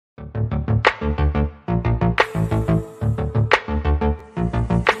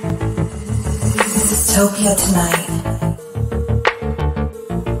Dystopia tonight.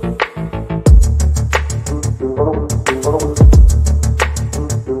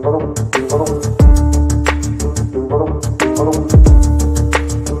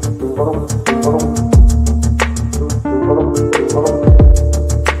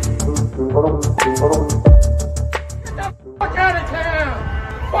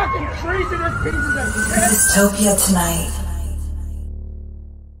 Dystopia tonight.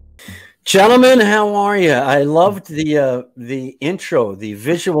 Gentlemen, how are you? I loved the intro, the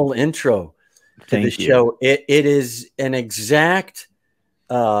visual intro to the show. It is an exact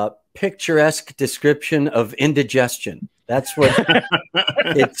picturesque description of indigestion. That's what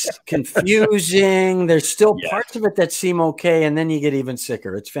it's confusing. There's still parts of it that seem okay, and then you get even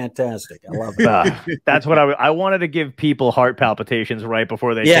sicker. It's fantastic. I love it. That's what I wanted to give people heart palpitations right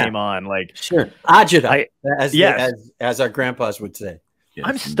before they came on. Like, sure, agita, as our grandpas would say. Yes.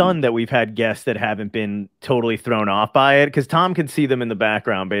 I'm stunned that we've had guests that haven't been totally thrown off by it, because Tom can see them in the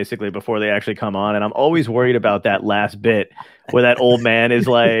background basically before they actually come on, and I'm always worried about that last bit where that old man is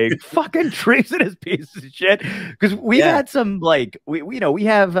like fucking treason his piece of shit. Because we've had some, like, we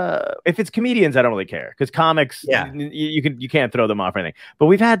have if it's comedians, I don't really care, because comics, you can't throw them off or anything. But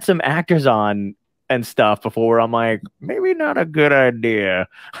we've had some actors on and stuff before. I'm like, maybe not a good idea.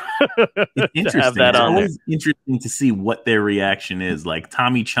 It's interesting. It's always interesting to see what their reaction is. Like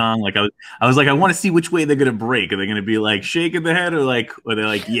Tommy Chong, like I was like, I want to see which way they're gonna break. Are they gonna be like shaking the head, or they're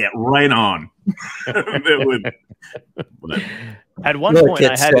like, yeah, right on? At one point,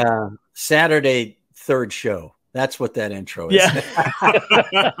 I had Saturday third show. That's what that intro is. Yeah.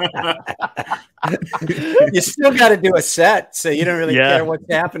 You still got to do a set, so you don't really care what's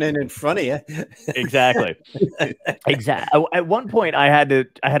happening in front of you. Exactly. Exactly. At one point, I had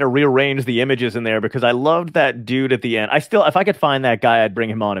to rearrange the images in there because I loved that dude at the end. If I could find that guy, I'd bring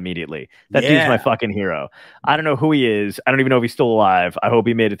him on immediately. That dude's my fucking hero. I don't know who he is. I don't even know if he's still alive. I hope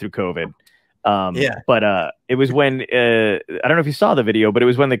he made it through COVID. But it was when I don't know if you saw the video, but it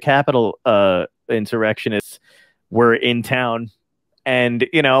was when the Capitol insurrectionists were in town, and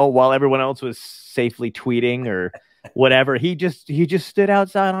while everyone else was safely tweeting or whatever, he just stood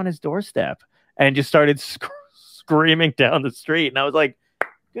outside on his doorstep and just started screaming down the street, and I was like,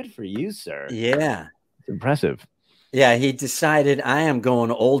 good for you, sir. Yeah, it's impressive. Yeah, he decided, I am going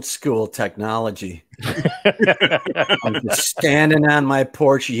old school technology. I'm just standing on my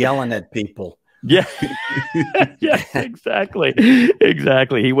porch yelling at people. Yeah. Yeah, exactly.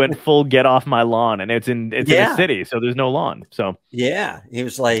 Exactly. He went full get off my lawn, and it's in a city, so there's no lawn. So yeah, he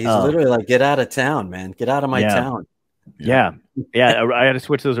was like, he's literally like, get out of town, man. Get out of my town. Yeah. Yeah. I had to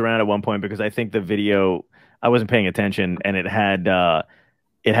switch those around at one point because I think the video, I wasn't paying attention, and it had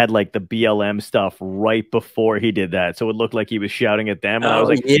like the BLM stuff right before he did that. So it looked like he was shouting at them. And I was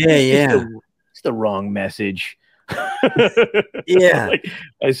like, it's the wrong message. Like,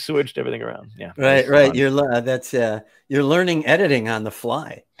 I switched everything around. Yeah. Right. You're learning editing on the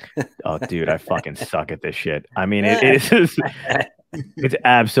fly. Oh, dude, I fucking suck at this shit. I mean, it's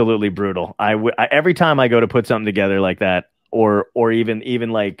absolutely brutal. Every time I go to put something together like that, or even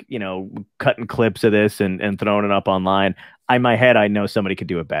like, cutting clips of this and throwing it up online, in my head, I know somebody could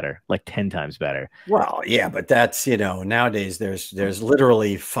do it better, like 10 times better. Well, yeah, but that's, nowadays there's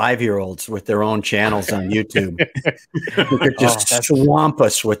literally 5-year-olds with their own channels on YouTube who could just swamp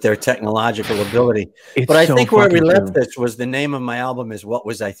us with their technological ability. But I think where we left this was the name of my album is What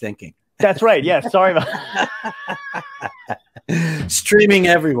Was I Thinking? That's right. Yeah. Sorry about streaming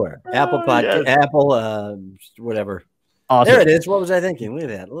everywhere. Apple Podcast, Apple, whatever. Awesome. There it is. What was I thinking? Look at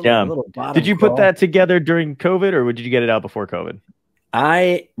that. Little did you put that together during COVID, or did you get it out before COVID?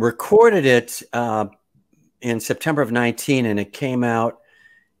 I recorded it in September of 19, and it came out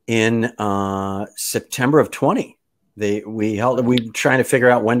in September of 20. We trying to figure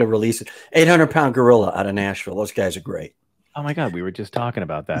out when to release it. 800-Pound Gorilla out of Nashville. Those guys are great. Oh my God, we were just talking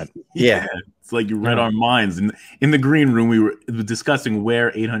about that. Yeah. It's like you read our minds. And in the green room, we were discussing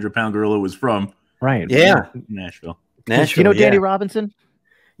where 800-Pound Gorilla was from. Right. Yeah. Nashville. You know Danny Robinson?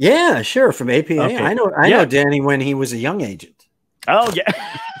 Yeah, sure. From APA. Okay. I know Danny when he was a young agent. Oh, yeah.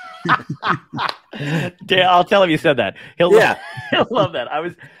 I'll tell him you said that. He'll love that.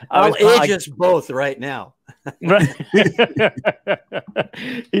 I'll age us both right now. Right.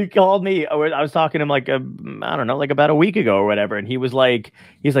 He called me. I was talking to him like, I don't know, like about a week ago or whatever. And he's like,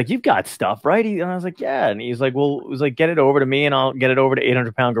 you've got stuff, right? And I was like, yeah. And he's like, well, it was like, get it over to me and I'll get it over to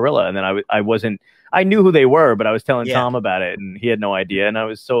 800-Pound Gorilla. And then I knew who they were, but I was telling Tom about it and he had no idea. And I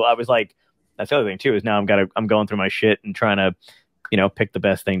was like, that's the other thing too, is now I'm going through my shit and trying to, pick the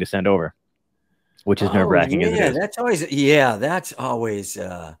best thing to send over, which is nerve-wracking. Yeah, that's always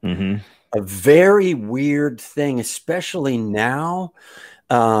a very weird thing, especially now,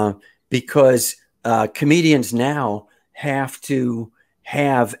 because comedians now have to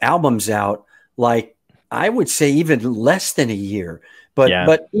have albums out, like I would say even less than a year.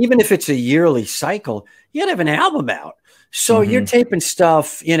 But even if it's a yearly cycle, you gotta have an album out. So you're taping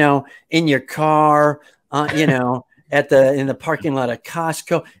stuff, you know, in your car, you know, in the parking lot of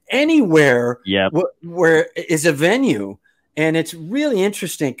Costco, anywhere where is a venue. And it's really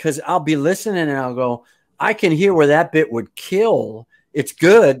interesting because I'll be listening and I'll go, I can hear where that bit would kill. It's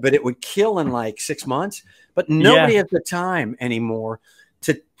good, but it would kill in like 6 months. But nobody has the time anymore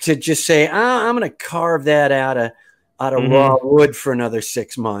to just say, I'm going to carve that out of raw wood for another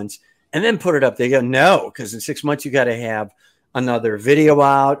 6 months and then put it up. They go, no, because in 6 months you got to have another video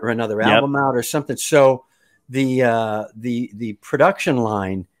out or another album out or something. So the production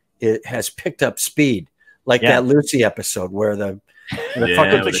line, it has picked up speed, like that Lucy episode where the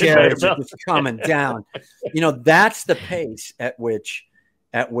fucking chairs are just coming down. You know, that's the pace at which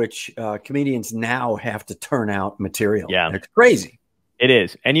comedians now have to turn out material. Yeah, it's crazy. It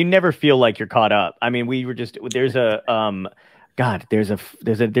is, and you never feel like you're caught up. I mean, we were just there's this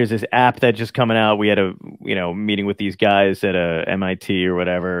app that just coming out. We had a meeting with these guys at MIT or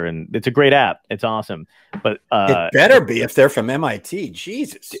whatever, and it's a great app. It's awesome, but it better be if they're from MIT.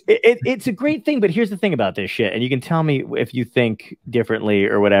 Jesus, it's a great thing. But here's the thing about this shit, and you can tell me if you think differently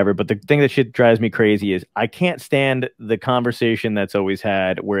or whatever. But the thing that shit drives me crazy is I can't stand the conversation that's always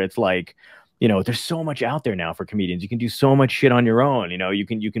had where it's like, you know, there's so much out there now for comedians. You can do so much shit on your own. You know, you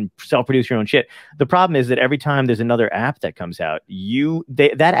can self-produce your own shit. The problem is that every time there's another app that comes out,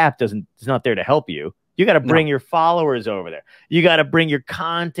 that app is not there to help you. You got to bring your followers over there. You got to bring your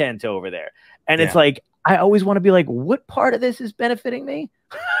content over there. And it's like, I always want to be like, what part of this is benefiting me?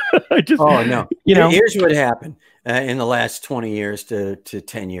 Oh no, you know, here's what happened in the last 20 years to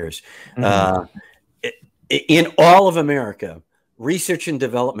 10 years. In all of America, research and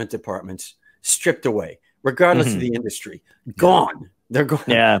development departments stripped away, regardless of the industry, gone. They're gone.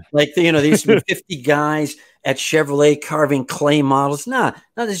 Yeah, like you know, there used to be 50 guys at Chevrolet carving clay models. Nah,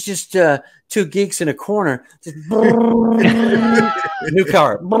 there's just two geeks in a corner. Just new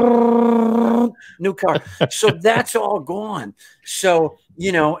car, new car. So that's all gone. So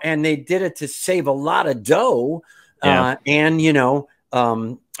you know, and they did it to save a lot of dough, and you know,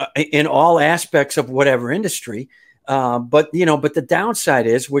 in all aspects of whatever industry. But the downside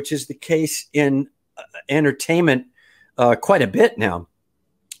is, which is the case in entertainment quite a bit now,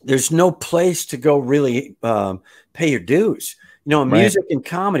 there's no place to go really pay your dues. You know, in music and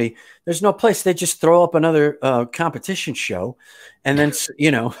comedy, there's no place. They just throw up another competition show, and then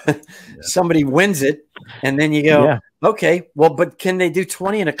you know somebody wins it, and then you go, okay, well, but can they do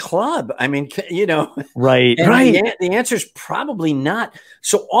 20 in a club? I mean, you know, The answer is probably not.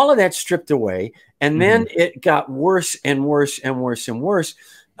 So all of that stripped away, and then it got worse and worse and worse and worse,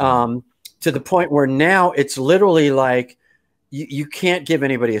 to the point where now it's literally like you can't give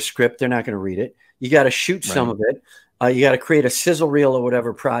anybody a script; they're not going to read it. You got to shoot some of it. You got to create a sizzle reel or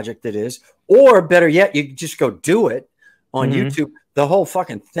whatever project it is, or better yet, you just go do it on YouTube, the whole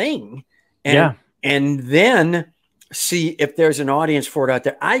fucking thing, and then see if there's an audience for it out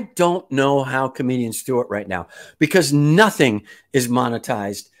there. I don't know how comedians do it right now because nothing is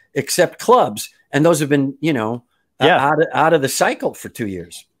monetized except clubs, and those have been, you know, out of the cycle for 2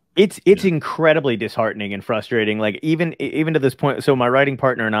 years. It's incredibly disheartening and frustrating. Like even to this point. So my writing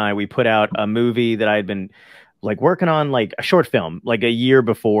partner and I, we put out a movie that I had been like working on, like a short film, like a year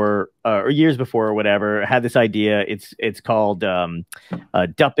before or years before or whatever. I had this idea. It's called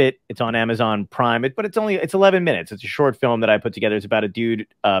Dup It. It's on Amazon Prime. But it's 11 minutes. It's a short film that I put together. It's about a dude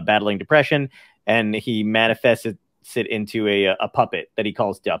battling depression, and he manifests it into a puppet that he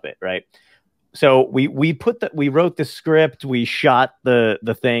calls Dup It. Right. So we wrote the script, we shot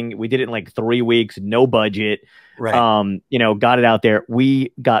the thing, we did it in like 3 weeks, no budget, you know, got it out there.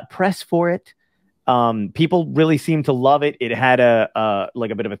 We got press for it. People really seemed to love it. It had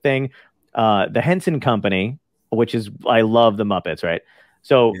like a bit of a thing. The Henson Company, which is, I love the Muppets, right?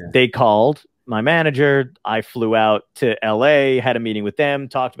 So they called my manager. I flew out to LA, had a meeting with them,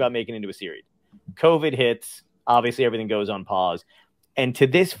 talked about making it into a series. COVID hits, obviously everything goes on pause. And to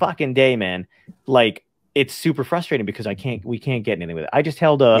this fucking day, man, like it's super frustrating because we can't get anything with it. I just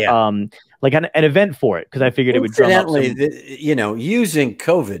held like an event for it because I figured it would drum up some... you know, using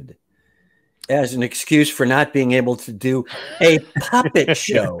COVID as an excuse for not being able to do a puppet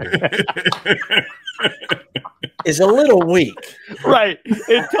show is a little weak. Right.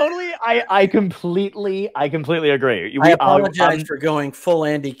 It totally, I completely agree. I apologize for going full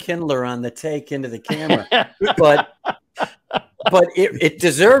Andy Kindler on the take into the camera, but but it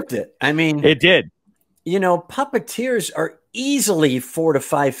deserved it. I mean, it did. You know, puppeteers are easily 4 to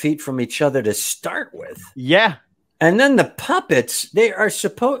 5 feet from each other to start with. Yeah. And then the puppets, they're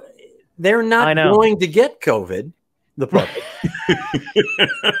not going to get COVID. The puppets.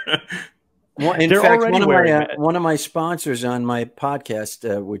 Well, in fact, one of my sponsors on my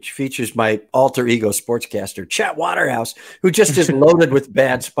podcast, which features my alter ego sportscaster, Chet Waterhouse, who just is loaded with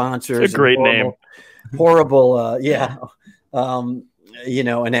bad sponsors. It's a great name. Horrible, you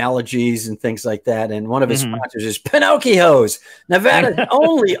know, analogies and things like that. And one of his sponsors is Pinocchio's, Nevada's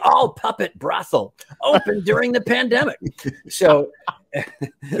only all puppet brothel, open during the pandemic. So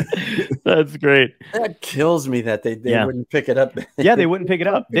that's great. That kills me that they wouldn't pick it up. Yeah, they wouldn't pick it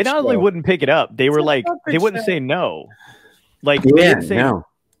up. They not only wouldn't pick it up, they were like, they wouldn't say no. Like, they didn't say no.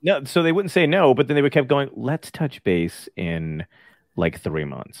 So they wouldn't say no, but then they would keep going, let's touch base in like 3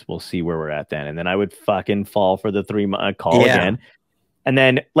 months. We'll see where we're at then. And then I would fucking fall for the 3-month call again. And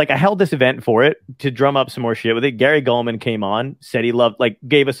then, like, I held this event for it to drum up some more shit with it. Gary Goldman came on, said he loved, like,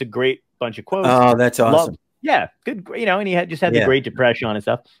 gave us a great bunch of quotes. Oh, that's awesome. Yeah, good. You know, and he had the Great Depression on and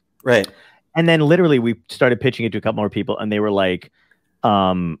stuff. Right. And then literally we started pitching it to a couple more people, and they were like,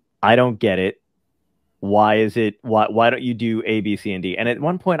 I don't get it. Why is it? Why don't you do A, B, C, and D? And at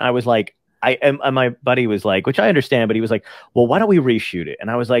one point I was like, and my buddy was like, which I understand, but he was like, well, why don't we reshoot it? And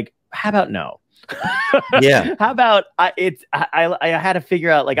I was like, how about no? Yeah. How about I had to figure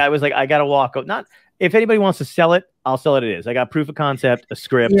out, like, I was like, I gotta walk up. Not if anybody wants to sell it, I'll sell it. It is. I got proof of concept, a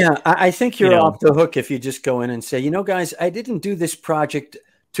script. Yeah, I think you're off the hook if you just go in and say, you know, guys, I didn't do this project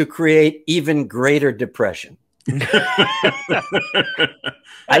to create even greater depression.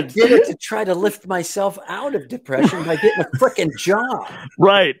 I did it to try to lift myself out of depression by getting a freaking job.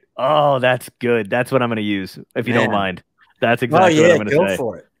 Right. Oh, that's good. That's what I'm going to use, if you don't mind. That's exactly what I'm going to say. Go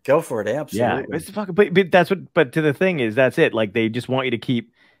for it. Go for it. Absolutely. Yeah, it's fucking. But that's what. But to the thing is, that's it. Like, they just want you to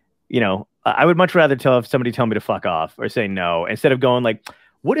keep. You know, I would much rather tell me to fuck off or say no instead of going like,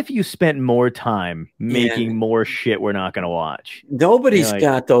 what if you spent more time making more shit we're not going to watch? Nobody's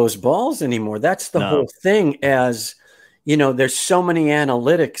got those balls anymore. That's the whole thing. As you know, there's so many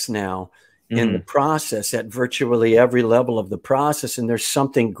analytics now in the process at virtually every level of the process, and there's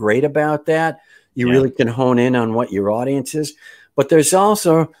something great about that. You really can hone in on what your audience is. But there's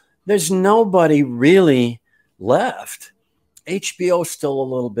nobody really left. HBO still a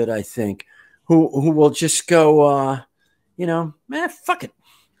little bit, I think, who will just go, you know, man, fuck it.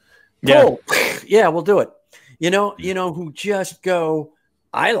 Cool. Yeah, we'll do it. You know, who just go,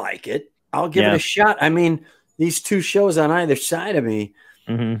 I like it. I'll give it a shot. I mean, these two shows on either side of me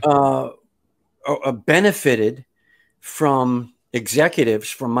benefited from executives,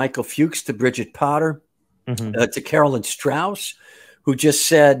 from Michael Fuchs to Bridget Potter to Carolyn Strauss, who just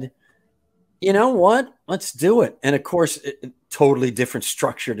said, you know what? Let's do it. And of course, totally different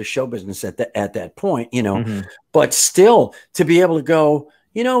structure to show business at that point, you know, but still to be able to go,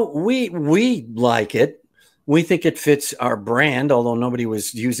 you know, we like it. We think it fits our brand, although nobody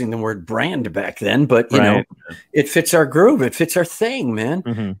was using the word brand back then, but you know, it fits our groove. It fits our thing,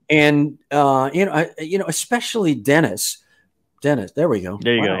 man. And, you know, especially Dennis, there we go.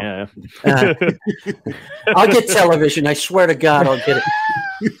 There you go. Yeah. I'll get television. I swear to God, I'll get it.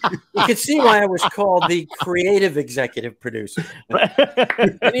 You can see why I was called the creative executive producer.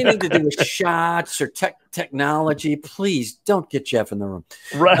 Anything to do with shots or technology, please don't get Jeff in the room.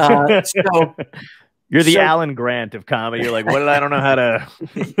 Right. You're the Alan Grant of comedy. You're like, what did I don't know how to?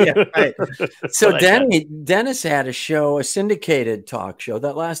 Yeah, right. So Dennis had a show, a syndicated talk show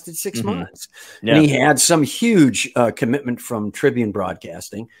that lasted 6 months. Yeah. And he had some huge commitment from Tribune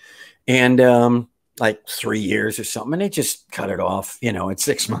Broadcasting, and like 3 years or something. And they just cut it off, you know, in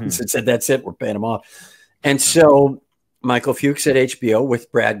 6 months and said, that's it, we're paying him off. And so Michael Fuchs at HBO with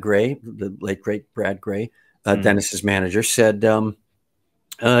Brad Gray, the late great Brad Gray, Dennis's manager, said,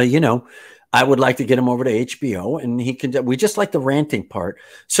 you know, I would like to get him over to HBO, and we just like the ranting part.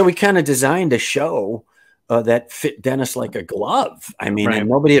 So we kind of designed a show that fit Dennis like a glove. I mean, and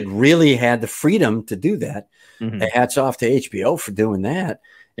nobody had really had the freedom to do that. Hats off to HBO for doing that.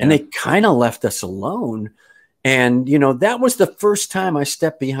 And they kind of left us alone. And, you know, that was the first time I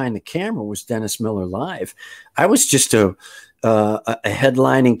stepped behind the camera, was Dennis Miller Live. I was just a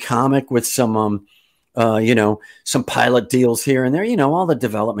headlining comic with some, you know, some pilot deals here and there, you know, all the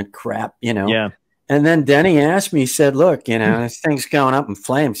development crap, you know. Yeah. And then Denny asked me, he said, look, you know, this thing's going up in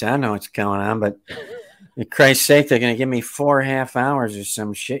flames. I don't know what's going on, but for Christ's sake, they're going to give me 4.5 hours or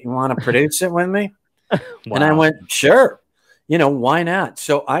some shit. You want to produce it with me? Wow. And I went, sure. You know, why not?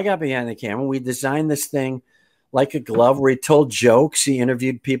 So I got behind the camera. We designed this thing like a glove where he told jokes. He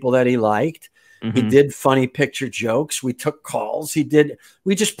interviewed people that he liked. He did funny picture jokes. We took calls.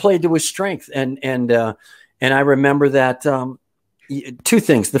 We just played to his strength. And I remember that two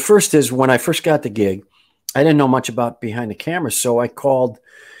things. The first is when I first got the gig, I didn't know much about behind the camera. So I called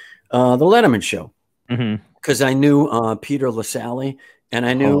the Letterman show because I knew Peter LaSalle and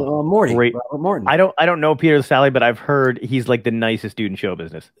I knew Morty. Robert Morton. I don't know Peter LaSalle, but I've heard he's like the nicest dude in show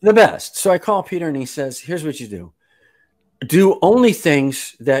business. The best. So I call Peter and he says, here's what you do. Do only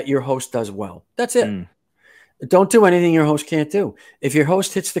things that your host does well. That's it. Don't do anything your host can't do. If your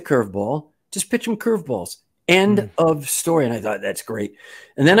host hits the curveball, just pitch him curveballs. End of story. And I thought, that's great.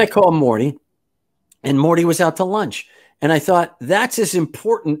 And then I called Morty, and Morty was out to lunch. And I thought, that's as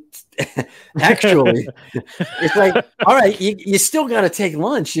important, actually. It's like, all right, you still got to take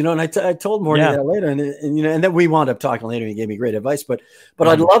lunch, you know. And I told Morty that later, and you know, and then we wound up talking later. He gave me great advice, but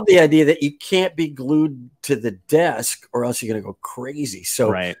I love the idea that you can't be glued to the desk, or else you're going to go crazy.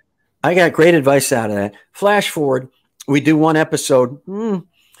 So I got great advice out of that. Flash forward, we do one episode.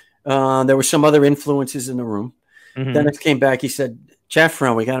 There were some other influences in the room. Dennis came back. He said, Jeff,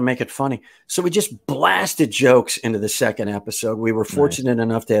 we got to make it funny. So we just blasted jokes into the second episode. We were fortunate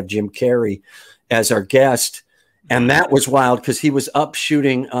enough to have Jim Carrey as our guest, and that was wild because he was up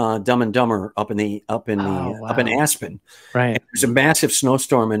shooting Dumb and Dumber up in Aspen. Right, and it was a massive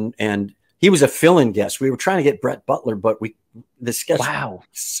snowstorm, and he was a fill-in guest. We were trying to get Brett Butler, but the sketch.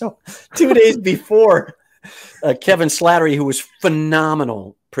 So 2 days before, Kevin Slattery, who was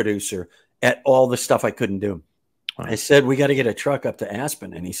phenomenal producer at all the stuff I couldn't do. I said, we got to get a truck up to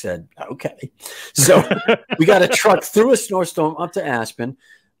Aspen. And he said, okay. So we got a truck through a snowstorm up to Aspen.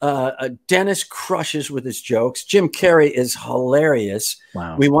 Dennis crushes with his jokes. Jim Carrey is hilarious.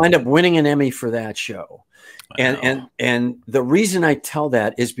 Wow. We wind up winning an Emmy for that show. Wow. And the reason I tell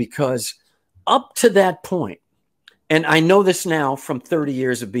that is because up to that point, and I know this now from 30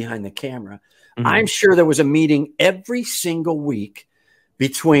 years of behind the camera, I'm sure there was a meeting every single week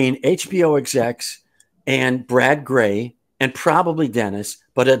between HBO execs and Brad Gray, and probably Dennis,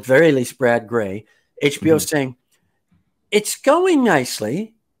 but at very least Brad Gray, HBO saying, it's going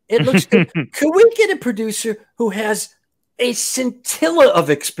nicely. It looks good. Could we get a producer who has a scintilla of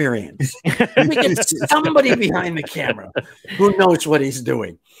experience? Could we get somebody behind the camera who knows what he's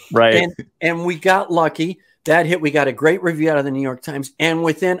doing? Right. And we got lucky. That hit. We got a great review out of the New York Times. And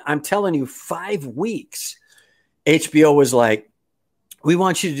within, I'm telling you, 5 weeks, HBO was like, we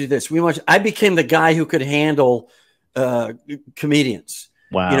want you to do this. I became the guy who could handle comedians.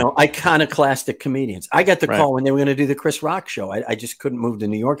 Wow. You know, iconoclastic comedians. I got the call when they were going to do the Chris Rock show. I just couldn't move to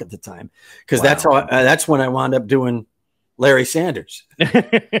New York at the time because that's when I wound up doing Larry Sanders. That's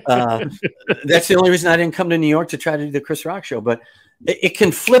the only reason I didn't come to New York to try to do the Chris Rock show. But it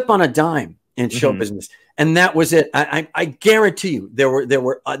can flip on a dime in show business, and that was it. I guarantee you, there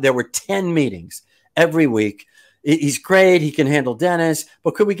were 10 meetings every week. He's great. He can handle Dennis,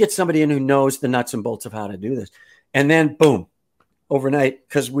 but could we get somebody in who knows the nuts and bolts of how to do this? And then boom, overnight,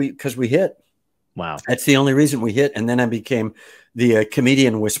 because we hit. Wow. That's the only reason we hit. And then I became the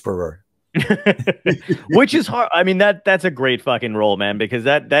comedian whisperer. Which is hard. I mean, that's a great fucking role, man, because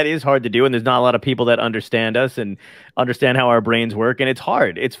that is hard to do. And there's not a lot of people that understand us and understand how our brains work. And it's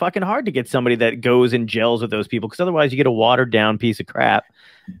hard. It's fucking hard to get somebody that goes and gels with those people, because otherwise you get a watered down piece of crap.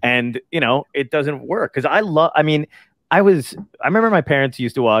 And, you know, it doesn't work. Because I remember my parents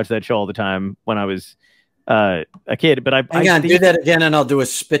used to watch that show all the time when I was a kid. But hang on, do that again, and I'll do a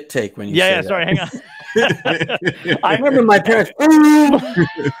spit take when you say that. Sorry, hang on. I remember my parents.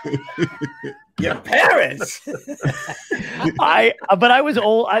 Your parents. But I was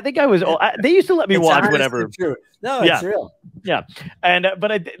old. I think I was old. They used to let me watch whatever. True. No, it's real. Yeah. And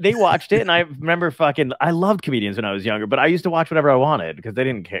they watched it, and I remember I loved comedians when I was younger, but I used to watch whatever I wanted because they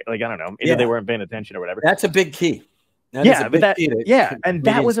didn't care. Like, I don't know, either they weren't paying attention or whatever. That's a big key. And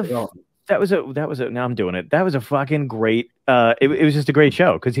that was a now I'm doing it. That was a fucking great it was just a great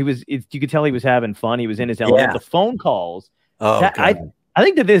show because you could tell he was having fun. He was in his element. The phone calls. I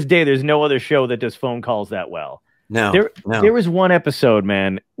think to this day there's no other show that does phone calls that well. There was one episode,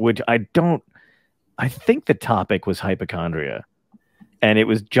 man, which I think the topic was hypochondria. And it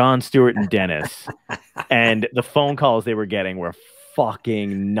was Jon Stewart and Dennis. And the phone calls they were getting were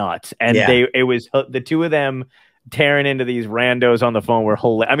fucking nuts. And it was the two of them tearing into these randos on the phone were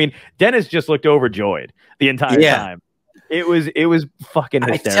hilarious. I mean, Dennis just looked overjoyed the entire time. It was fucking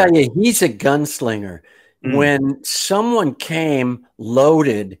hysterical. I tell you, he's a gunslinger. When someone came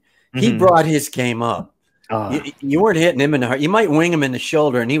loaded, he brought his game up. You weren't hitting him in the heart. You might wing him in the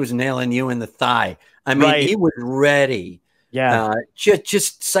shoulder, and he was nailing you in the thigh. I mean, he was ready. Yeah,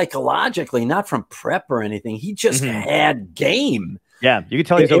 just psychologically, not from prep or anything. He just had game. Yeah, you could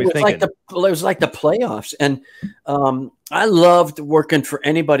tell he's always thinking. It was like the playoffs, and I loved working for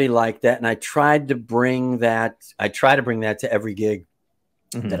anybody like that. And I tried to bring that. I try to bring that to every gig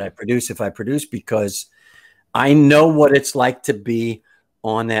that I produce, if I produce, because I know what it's like to be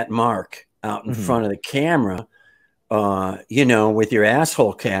on that mark out in front of the camera, you know, with your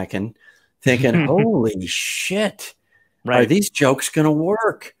asshole cacking, thinking, "Holy shit, are these jokes going to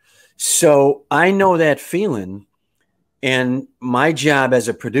work?" So I know that feeling. And my job as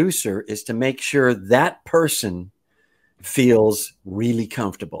a producer is to make sure that person feels really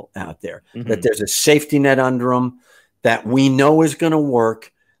comfortable out there, that there's a safety net under them that we know is going to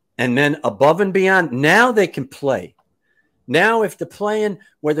work. And then above and beyond, now they can play. Now, if they're playing,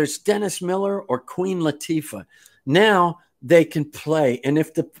 whether it's Dennis Miller or Queen Latifah, now they can play. And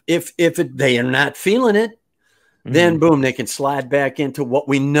if they are not feeling it, then boom, they can slide back into what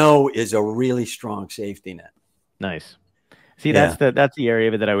we know is a really strong safety net. Nice. See, that's the area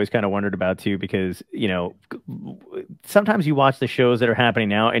of it that I always kind of wondered about too, because, you know, sometimes you watch the shows that are happening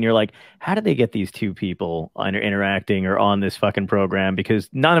now and you're like, how did they get these two people interacting or on this fucking program? Because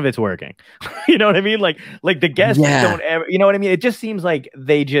none of it's working. You know what I mean? Like the guests don't ever, you know what I mean? It just seems like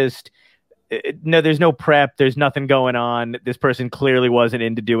they just, no, there's no prep. There's nothing going on. This person clearly wasn't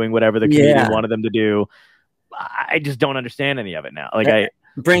into doing whatever the comedian wanted them to do. I just don't understand any of it now. Like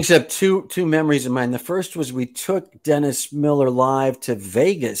brings up two memories of mine. The first was we took Dennis Miller live to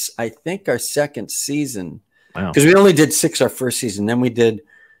Vegas, I think our second season, because we only did 6 our first season. Then we did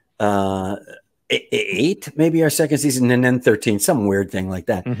 8, maybe our second season, and then 13, some weird thing like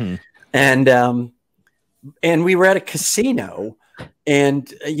that. And we were at a casino,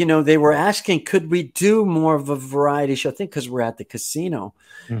 and you know, they were asking, could we do more of a variety show? I think because we're at the casino,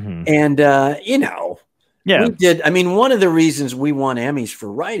 and you know. Yeah, we did. I mean, one of the reasons we won Emmys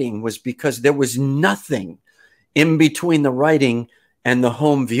for writing was because there was nothing in between the writing and the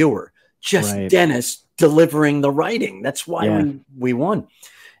home viewer, just Dennis delivering the writing. That's why we won.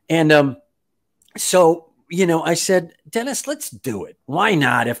 And so, you know, I said, Dennis, let's do it. Why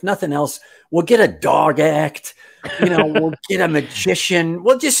not? If nothing else, we'll get a dog act, you know, we'll get a magician.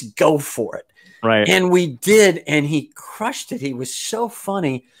 We'll just go for it. Right. And we did. And he crushed it. He was so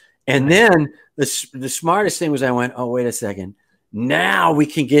funny. And then the smartest thing was I went, oh, wait a second. Now we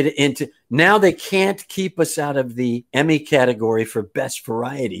can get into, now they can't keep us out of the Emmy category for best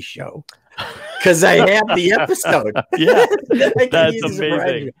variety show because I have the episode. Yeah, that's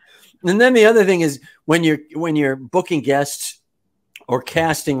amazing. And then the other thing is when you're booking guests or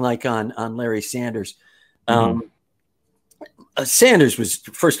casting like on Larry Sanders, Sanders was,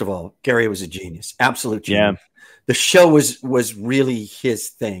 first of all, Gary was a genius, absolute genius. Yeah. The show was really his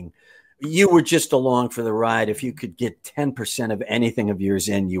thing. You were just along for the ride. If you could get 10% of anything of yours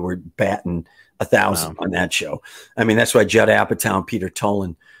in, you were batting 1,000 on that show. I mean, that's why Judd Apatow and Peter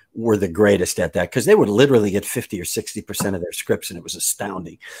Tolan were the greatest at that, because they would literally get 50 or 60% of their scripts, and it was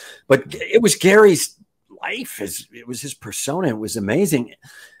astounding. But it was Gary's life. It was his persona. It was amazing.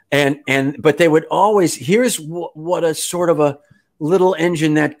 But they would always, here's what a sort of a little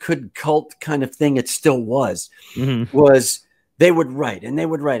engine that could cult kind of thing it still was, was they would write and they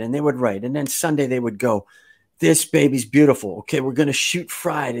would write and they would write. And then Sunday they would go, this baby's beautiful. Okay, we're going to shoot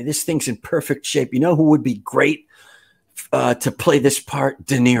Friday. This thing's in perfect shape. You know who would be great to play this part?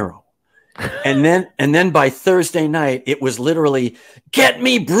 De Niro. And then by Thursday night, it was literally, get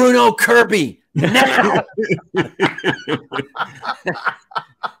me Bruno Kirby now.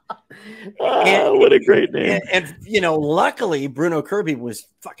 What a great name. And you know, luckily Bruno Kirby was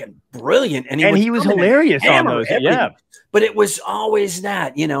fucking brilliant, and he was hilarious on those. Yeah, but it was always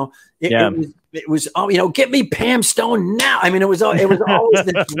that, you know, it was you know, get me Pam Stone now. I mean, it was always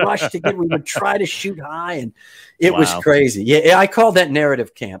the rush to get. We would try to shoot high, and it was crazy. Yeah, I called that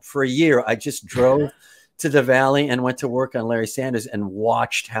narrative camp for a year. I just drove to the Valley and went to work on Larry Sanders and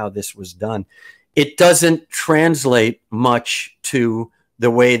watched how this was done. It doesn't translate much to the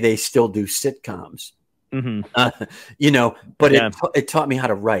way they still do sitcoms, you know, but it taught me how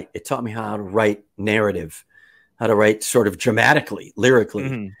to write. It taught me how to write narrative, how to write sort of dramatically,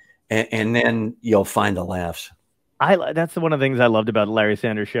 lyrically, and then you'll find the laughs. That's one of the things I loved about the Larry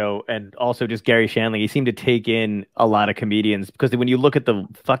Sanders Show, and also just Gary Shandling. He seemed to take in a lot of comedians, because when you look at the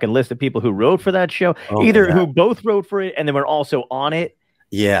fucking list of people who wrote for that show, who both wrote for it and then were also on it.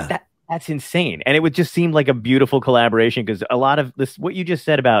 Yeah. That's insane. And it would just seem like a beautiful collaboration, because a lot of this, what you just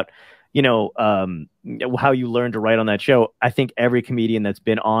said about, you know, how you learned to write on that show, I think every comedian that's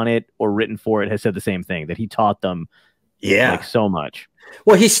been on it or written for it has said the same thing, that he taught them like so much.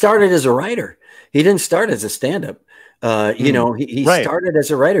 Well, he started as a writer. He didn't start as a stand-up. You know, he started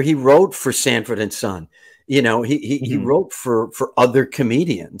as a writer. He wrote for Sanford and Son. you know, he wrote for other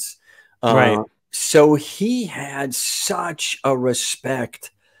comedians. Right. So he had such a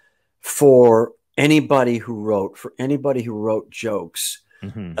respect for anybody who wrote jokes,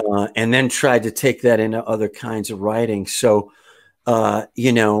 and then tried to take that into other kinds of writing. So,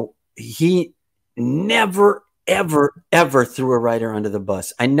 you know, he never, ever threw a writer under the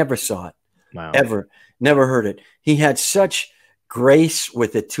bus. I never saw it. Wow. Ever. Never heard it. He had such grace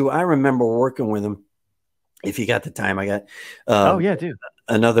with it too. I remember working with him. If you got the time, I got oh yeah, dude.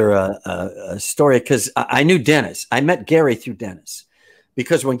 Another story, because I knew Dennis. I met Gary through Dennis,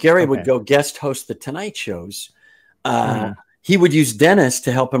 because when Gary would go guest host the Tonight shows, he would use Dennis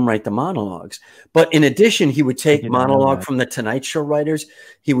to help him write the monologues. But in addition, he would take monologue from the Tonight Show writers.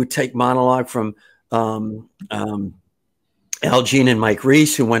 He would take monologue from Al Jean and Mike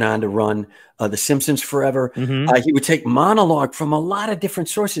Reese, who went on to run The Simpsons forever. He would take monologue from a lot of different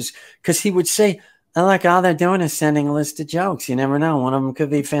sources, because he would say, oh, like, all they're doing is sending a list of jokes. You never know. One of them could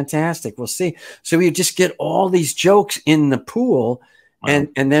be fantastic. We'll see. So we would just get all these jokes in the pool and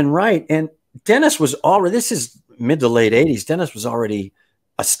then write. And Dennis was already, this is mid to late 80s. Dennis was already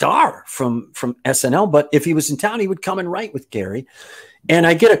a star from SNL. But if he was in town, he would come and write with Gary. And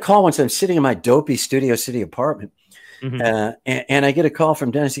I get a call once. I'm sitting in my dopey Studio City apartment. And I get a call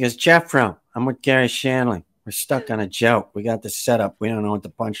from Dennis. He goes, Jeff, I'm with Gary Shanley. We're stuck on a joke. We got the setup. We don't know what the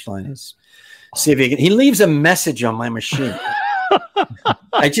punchline is. See if he can. He leaves a message on my machine.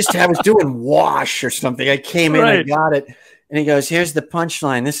 I was doing wash or something. I came in, I got it. And he goes, here's the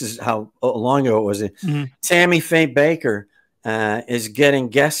punchline. This is how long ago it was. Tammy Faye Baker is getting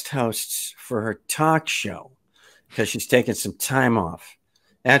guest hosts for her talk show because she's taking some time off.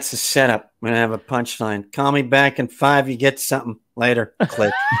 That's the setup. I'm going to have a punchline. Call me back in 5. You get something later.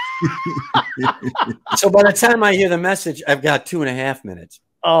 Click. So by the time I hear the message, I've got 2.5 minutes.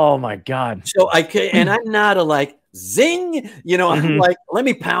 Oh my God. So and I'm not a like zing, you know, I'm like, let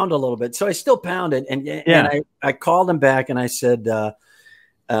me pound a little bit. So I still pounded. And I called him back and I said,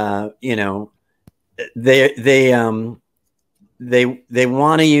 you know, they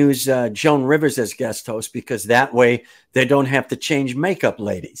want to use Joan Rivers as guest host, because that way they don't have to change makeup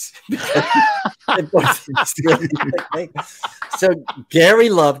ladies. So Gary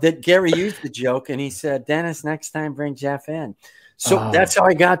loved it. Gary used the joke and he said, Dennis, next time bring Jeff in. So that's how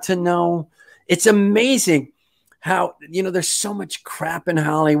I got to know. It's amazing how, you know, there's so much crap in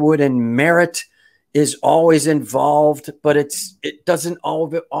Hollywood and merit is always involved, but it doesn't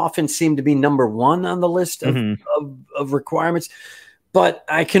often seem to be number one on the list of requirements. But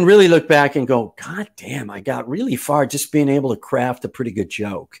I can really look back and go, God damn, I got really far just being able to craft a pretty good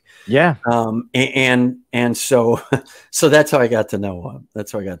joke. Yeah. And so that's how I got to know.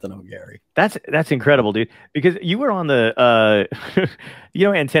 That's how I got to know Gary. That's incredible, dude. Because you were on the, you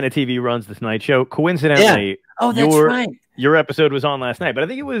know, Antenna TV runs the Tonight Show. Coincidentally, oh, that's right. Your episode was on last night, but I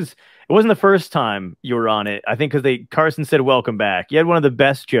think it wasn't the first time you were on it. I think because Carson said, "Welcome back." You had one of the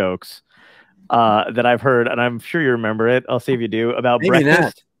best jokes that I've heard, and I'm sure you remember it. I'll see if you do, about Maybe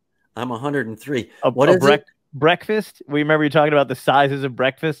breakfast. Not. I'm 103. What is it? Breakfast? We remember you talking about the sizes of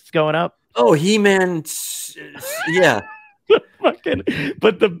breakfasts going up. Oh, He-Man. Yeah. But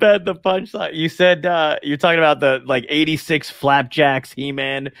the punchline, you said you're talking about the like 86 flapjacks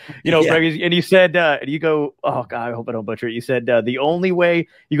He-Man, you know, and you said you go, oh God, I hope I don't butcher it. You said the only way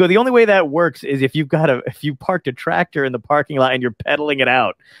that works is if you parked a tractor in the parking lot and you're pedaling it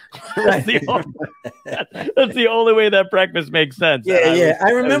out. That's the only way that breakfast makes sense. I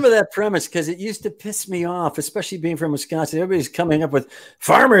remember that premise because it used to piss me off, especially being from Wisconsin. Everybody's coming up with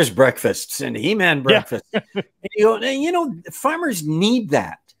farmers breakfasts and He-Man breakfasts. And you know, farmers need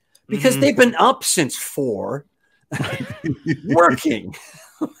that because they've been up since 4 working.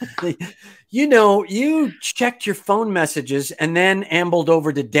 You know, you checked your phone messages and then ambled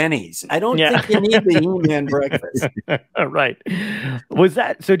over to Denny's. I don't think you need the He-Man breakfast. Right. Was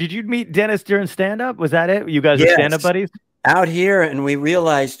that so? Did you meet Dennis during stand-up? Was that it? You guys are stand-up buddies? Out here, and we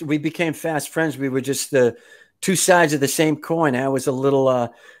realized we became fast friends. We were just the two sides of the same coin. I was a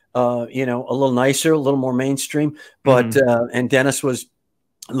little you know, a little nicer, a little more mainstream, but and Dennis was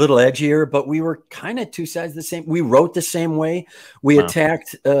a little edgier, but we were kind of two sides of the same. We wrote the same way. We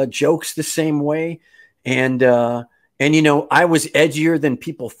attacked jokes the same way. And you know, I was edgier than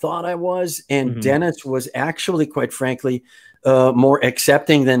people thought I was. And Dennis was actually, quite frankly, more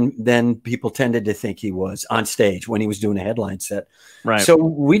accepting than people tended to think he was on stage when he was doing a headline set. Right. So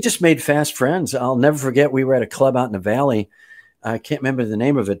we just made fast friends. I'll never forget, we were at a club out in the Valley. I can't remember the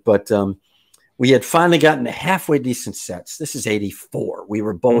name of it, but we had finally gotten to halfway decent sets. This is 84. We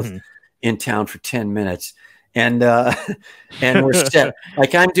were both in town for 10 minutes. and we're set.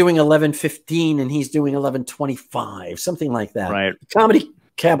 Like I'm doing 11:15 and he's doing 11:25, something like that. Right. Comedy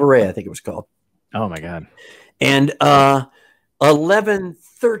Cabaret, I think it was called. Oh my God. And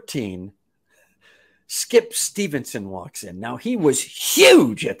 11:13, Skip Stevenson walks in. Now he was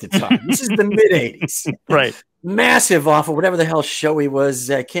huge at the time. This is the mid 80s. Right. Massive off of whatever the hell show he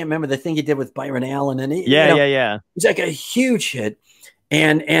was. I can't remember the thing he did with Byron Allen. And he, he's like a huge hit,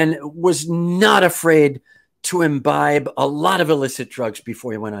 and was not afraid to imbibe a lot of illicit drugs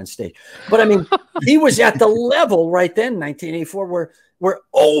before he went on stage. But I mean, he was at the level right then, 1984, where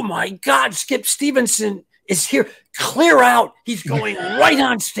oh my God, Skip Stevenson is here. Clear out. He's going right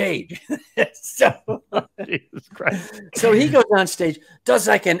on stage. So, Jesus Christ. So he goes on stage, does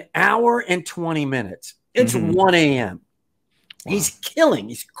like an hour and 20 minutes. It's 1 a.m. Wow. He's killing.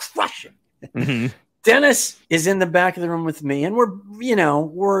 He's crushing. Dennis is in the back of the room with me, and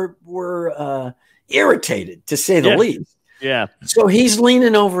we're irritated, to say the least. Yeah. So he's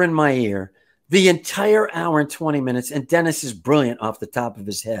leaning over in my ear the entire hour and 20 minutes, and Dennis is brilliant off the top of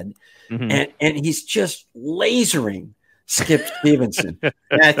his head. And he's just lasering Skip Stevenson.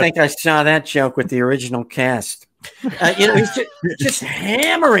 And I think I saw that joke with the original cast. He's just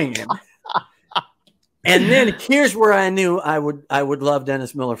hammering him. And then here's where I knew I would love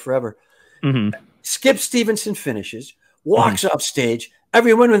Dennis Miller forever. Skip Stevenson finishes, walks off stage.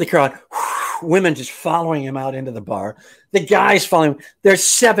 Everyone in the crowd, women just following him out into the bar. The guys following him. There's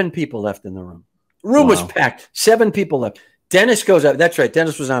 7 people left in the room. Room was packed. 7 people left. Dennis goes up. That's right.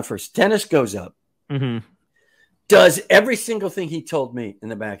 Dennis was on first. Dennis goes up. Does every single thing he told me in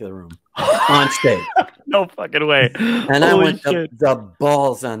the back of the room on stage. No fucking way. And I went the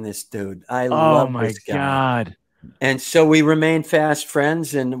balls on this dude. I love this guy. God. And so we remained fast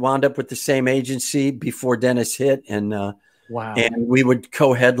friends and wound up with the same agency before Dennis hit. And wow. And we would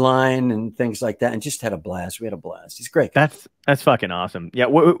co-headline and things like that, and just had a blast. We had a blast. He's great. That's fucking awesome. Yeah.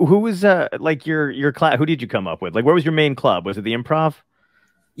 Who was like your class? Who did you come up with? Like, where was your main club? Was it the Improv?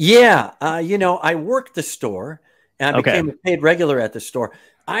 Yeah. I worked the store. And I became a paid regular at the store.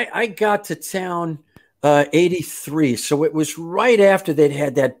 I got to town 83. So it was right after they'd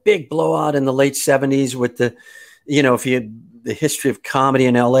had that big blowout in the late 70s with the, if you had the history of comedy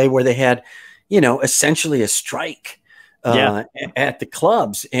in LA where they had, essentially a strike at the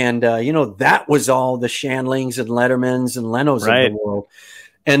clubs. And, that was all the Shandlings and Lettermans and Lenos of the world.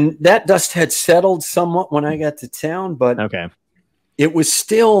 And that dust had settled somewhat when I got to town, but it was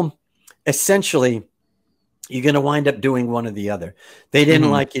still essentially, you're going to wind up doing one or the other. They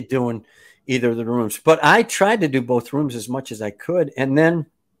didn't like you doing either of the rooms, but I tried to do both rooms as much as I could. And then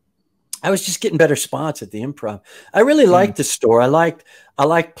I was just getting better spots at the Improv. I really liked the store. I liked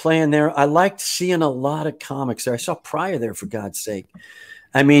playing there. I liked seeing a lot of comics there. I saw Pryor there, for God's sake.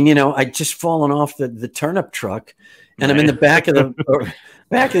 I mean, I'd just fallen off the turnip truck, and I'm in the back of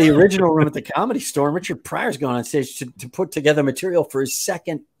the original room at the Comedy Store. And Richard Pryor's going on stage to put together material for his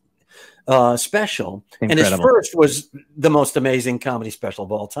second special. Incredible. And his first was the most amazing comedy special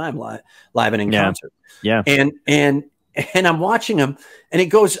of all time, live and in concert. Yeah. And I'm watching him, and he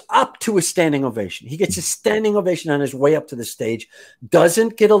goes up to a standing ovation. He gets a standing ovation on his way up to the stage,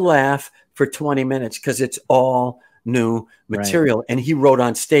 doesn't get a laugh for 20 minutes because it's all new material. And he wrote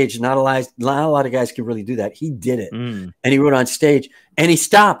on stage. Not a lot of guys can really do that. He did it. And he wrote on stage, and he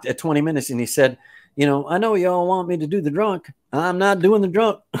stopped at 20 minutes, and he said, I know y'all want me to do the drunk. I'm not doing the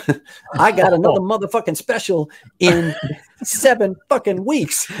drunk. I got another motherfucking special in 7 fucking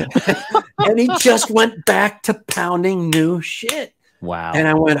weeks. And he just went back to pounding new shit. Wow. And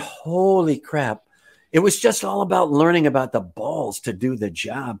I went, holy crap. It was just all about learning about the balls to do the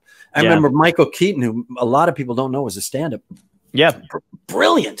job. I remember Michael Keaton, who a lot of people don't know was a stand-up. Yeah.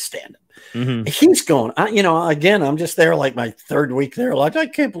 Brilliant stand-up. He's going, again, I'm just there like my 3rd week there. Like, I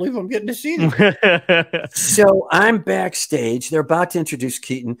can't believe I'm getting to see him. So I'm backstage. They're about to introduce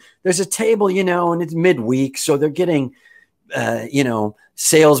Keaton. There's a table, and it's midweek. So they're getting,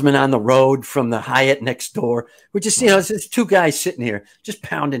 salesmen on the road from the Hyatt next door. We're just, it's 2 guys sitting here just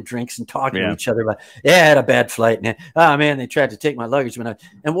pounding drinks and talking to each other about, I had a bad flight. And, oh, man, they tried to take my luggage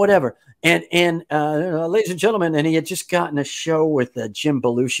and whatever. And ladies and gentlemen, and he had just gotten a show with Jim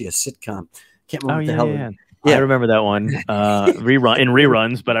Belushi, a sitcom. Can't remember what the hell. Yeah, I remember that one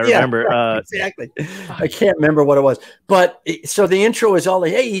reruns, but I remember exactly. I can't remember what it was, but so the intro is all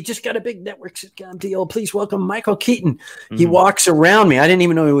like, "Hey, he just got a big network sitcom deal. Please welcome Michael Keaton." He walks around me. I didn't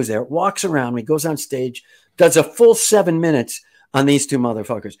even know he was there. Walks around me, goes on stage, does a full 7 minutes on these 2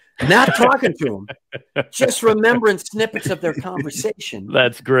 motherfuckers. Not talking to them, just remembering snippets of their conversation.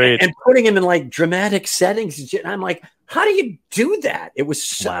 That's great. And putting him in like dramatic settings and shit. And I'm like, how do you do that? It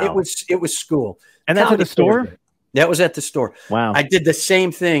was it was school. And that's at the store? That was at the store. Wow. I did the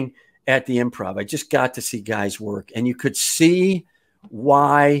same thing at the Improv. I just got to see guys work, and you could see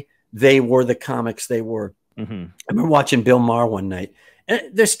why they were the comics they were. Mm-hmm. I remember watching Bill Maher one night, and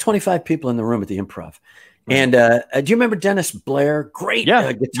there's 25 people in the room at the Improv. And do you remember Dennis Blair? Great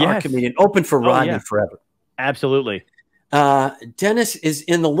guitar comedian, opened for Rodney forever. Absolutely. Dennis is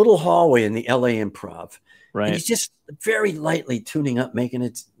in the little hallway in the LA Improv. Right. And he's just very lightly tuning up, making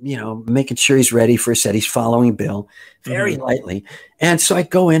it, making sure he's ready for a set. He's following Bill very lightly. And so I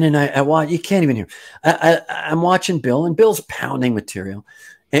go in and I watch, you can't even hear. I'm watching Bill, and Bill's pounding material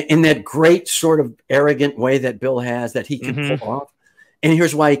in that great sort of arrogant way that Bill has that he can pull off. And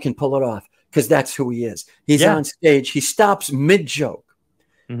here's why he can pull it off, because that's who he is. He's on stage. He stops mid-joke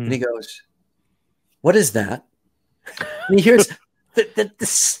and he goes, "What is that?" And he hears the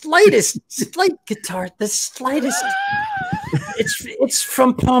slightest slight guitar, the slightest. It's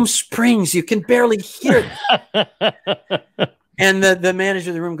from Palm Springs. You can barely hear it. And the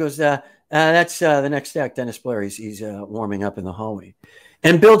manager of the room goes, "That's the next act, Dennis Blair. He's warming up in the hallway."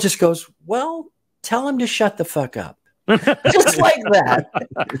 And Bill just goes, "Well, tell him to shut the fuck up." Just like that.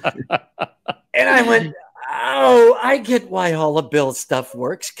 And I went, "Oh, I get why all of Bill's stuff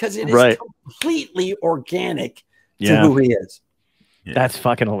works, because it is completely organic to who he is." Yeah. That's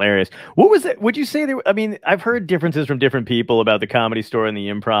fucking hilarious. What was it? Would you say there? I mean, I've heard differences from different people about the Comedy Store and the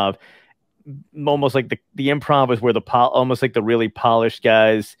Improv. Almost like the Improv was where almost like the really polished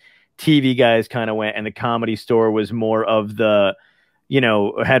guys, TV guys kind of went, and the Comedy Store was more of the,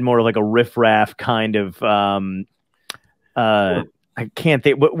 had more of like a riffraff kind of. I can't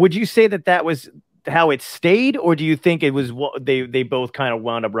think. Would you say that was how it stayed, or do you think it was what they both kind of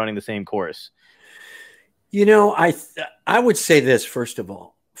wound up running the same course? I would say this, first of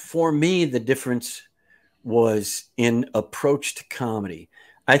all. For me, the difference was in approach to comedy.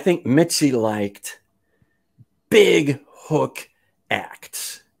 I think Mitzi liked big hook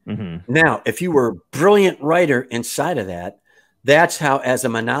acts. Now, if you were a brilliant writer inside of that, that's how, as a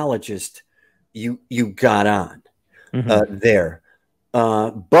monologist, you got on there.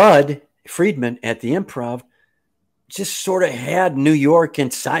 Bud Friedman at the Improv just sort of had New York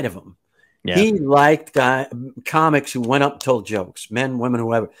inside of him. Yeah. He liked comics who went up and told jokes, men, women,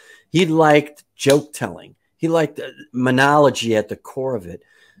 whoever. He liked joke telling. He liked monology at the core of it.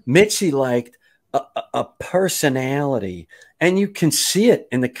 Mitzi liked a personality, and you can see it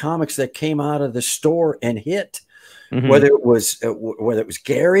in the comics that came out of the store and hit. Whether it was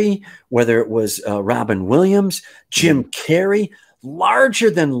Gary, whether it was Robin Williams, Jim Carrey,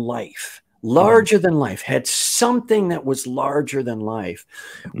 larger than life. Larger than life, had something that was larger than life,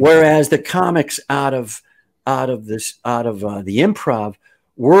 whereas the comics out of the Improv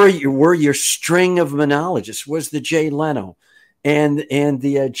were your string of monologists. Was the Jay Leno, and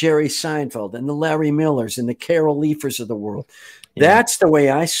the Jerry Seinfeld, and the Larry Millers, and the Carol Leifers of the world. That's the way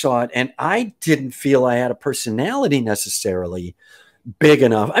I saw it, and I didn't feel I had a personality necessarily big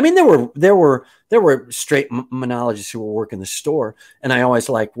enough. I mean, there were straight monologists who were working the store, and I always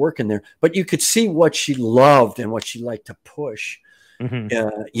liked working there. But you could see what she loved and what she liked to push.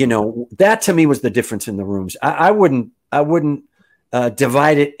 That to me was the difference in the rooms. I wouldn't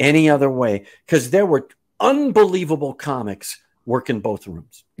divide it any other way, because there were unbelievable comics working both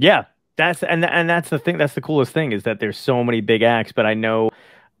rooms. Yeah, that's the thing. That's the coolest thing, is that there's so many big acts. But I know,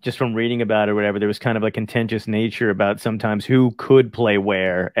 just from reading about it or whatever, there was kind of a contentious nature about sometimes who could play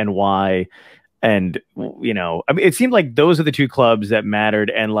where and why. And, I mean, it seemed like those are the two clubs that mattered.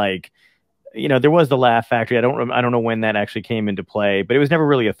 And there was the Laugh Factory. I don't know when that actually came into play, but it was never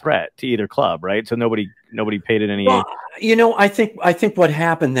really a threat to either club. Right. So nobody paid it any. Well, I think what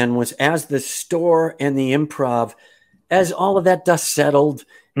happened then was, as the store and the Improv, as all of that dust settled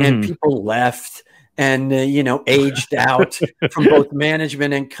and people left, and, aged out from both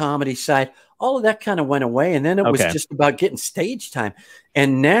management and comedy side, all of that kind of went away. And then it was just about getting stage time.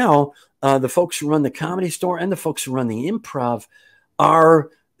 And now the folks who run the Comedy Store and the folks who run the Improv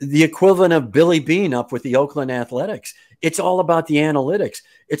are the equivalent of Billy Bean up with the Oakland Athletics. It's all about the analytics.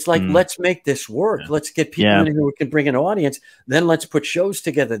 It's like, let's make this work. Let's get people in who can bring an audience. Then let's put shows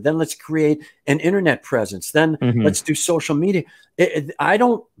together. Then let's create an internet presence. Then let's do social media. I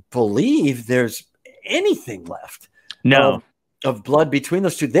don't believe there's anything left of blood between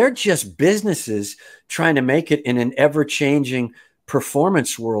those two. They're just businesses trying to make it in an ever-changing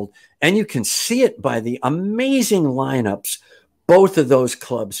performance world, and you can see it by the amazing lineups both of those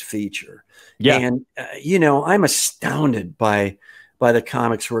clubs feature. And I'm astounded by the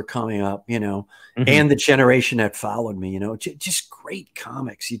comics who are coming up, and the generation that followed me. Just great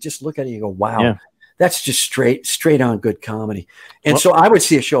comics. You just look at it, you go, wow, That's just straight on good comedy. And so I would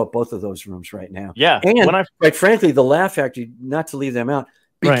see a show at both of those rooms right now. Yeah. And quite frankly, the Laugh Factory, not to leave them out,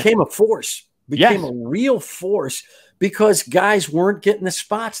 became a force, became a real force because guys weren't getting the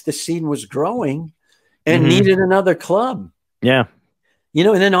spots. The scene was growing and needed another club. Yeah. You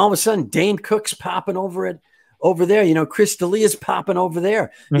know, and then all of a sudden Dane Cook's popping over there. You know, Chris D'Elia's popping over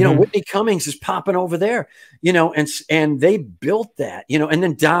there. You know, Whitney Cummings is popping over there. You know, and they built that. You know, and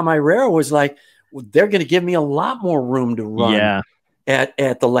then Dom Irrera was like, well, they're going to give me a lot more room to run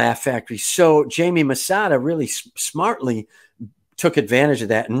at the Laugh Factory. So Jamie Masada really smartly took advantage of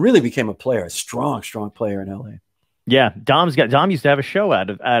that and really became a player, a strong player in LA. Yeah, Dom used to have a show out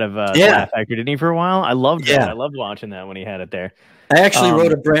of Laugh Factory, didn't he, for a while? I loved that. I loved watching that when he had it there. I actually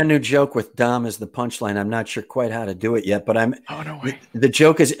wrote a brand new joke with Dom as the punchline. I'm not sure quite how to do it yet, but the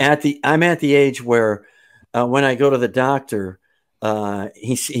joke is I'm at the age where when I go to the doctor,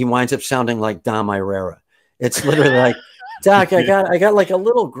 he winds up sounding like Dom Irrera. It's literally like, Doc, I got like a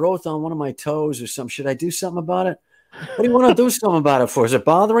little growth on one of my toes or something. Should I do something about it? What do you want to do something about it for? Is it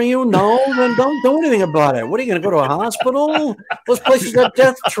bothering you? No, then don't do anything about it. What are you going to go to a hospital? Those places are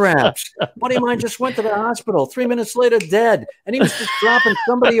death traps. Buddy of mine just went to the hospital. 3 minutes later, dead. And he was just dropping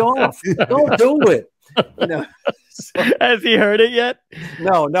somebody off. Don't do it. You know. So, has he heard it yet?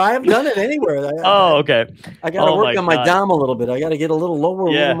 No, I haven't done it anywhere. Okay. I got to work on my Dom a little bit. I got to get a little lower,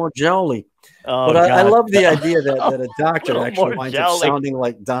 a little more jolly. Oh, but I love the idea that a doctor actually winds up sounding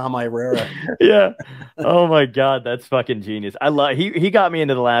like Dom Irrera. Yeah. Oh my God, that's fucking genius. I love he got me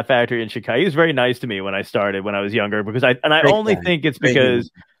into the Laugh Factory in Chicago. He was very nice to me when I started when I was younger because I only think it's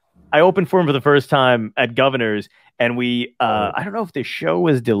because I opened for him for the first time at Governor's and we I don't know if the show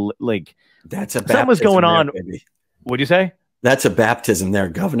was like that's a something was going on. Baby. What'd you say? That's a baptism there,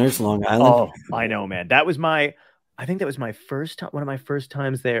 Governor's, Long Island. Oh, I know, man. I think that was my first time, one of my first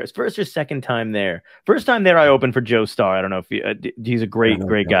times there. It's first or second time there. First time there, I opened for Joe Starr. I don't know if he's a great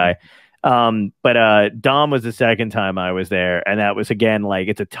guy. But Dom was the second time I was there, and that was again like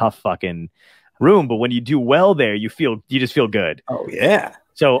it's a tough fucking room. But when you do well there, you just feel good. Oh yeah.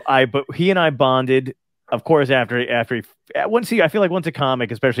 So but he and I bonded. Of course, after I feel like once a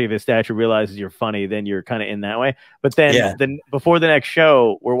comic, especially if his stature realizes you're funny, then you're kind of in that way. But then before the next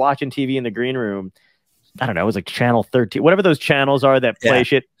show, we're watching TV in the green room. I don't know, it was like channel 13, whatever those channels are that play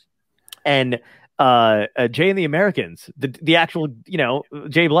shit. And Jay and the Americans, the actual, you know,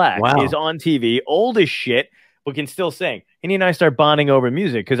 Jay Black is on TV, old as shit, but can still sing. And he and I start bonding over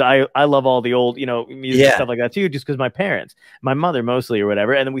music because I love all the old, you know, music and stuff like that too, just because my mother mostly or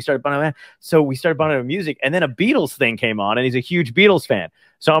whatever. And then we started bonding over that. So we started bonding over music. And then a Beatles thing came on and he's a huge Beatles fan.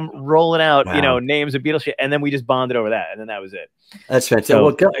 So I'm rolling out, you know, names of Beatles shit. And then we just bonded over that. And then that was it. That's fantastic. So,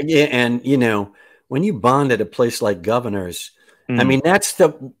 well, and, you know, when you bond at a place like Governor's, I mean, that's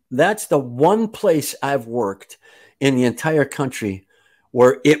the one place I've worked in the entire country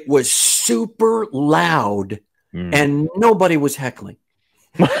where it was super loud and nobody was heckling.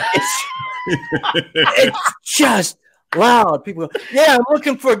 It's just loud. People go, yeah, I'm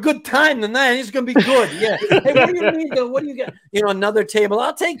looking for a good time tonight. It's going to be good. Yeah. Hey, what do you need? What do you got? You know, another table.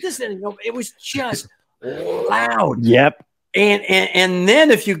 I'll take this. And, you know, it was just loud. Yep. And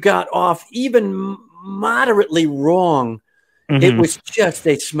then if you got off even moderately wrong, it was just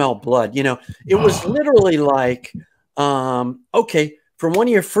they smell blood. You know, it was literally like, okay, for one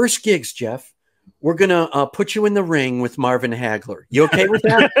of your first gigs, Jeff, we're gonna put you in the ring with Marvin Hagler. You okay with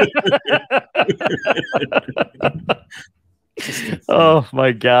that? Oh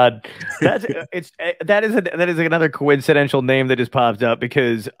my God, that is another coincidental name that just popped up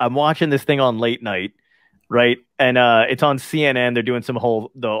because I'm watching this thing on late night. Right. And it's on CNN. They're doing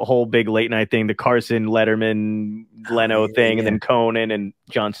the whole big late night thing, the Carson, Letterman, Leno thing, and then Conan and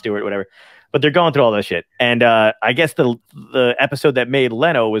Jon Stewart, whatever. But they're going through all that shit. And I guess the episode that made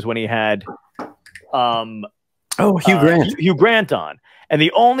Leno was when he had Hugh Grant on. And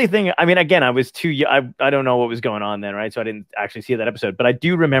the only thing, I mean, again, I was too young. I don't know what was going on then, right? So I didn't actually see that episode. But I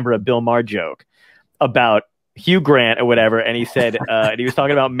do remember a Bill Maher joke about Hugh Grant or whatever, and he said, and he was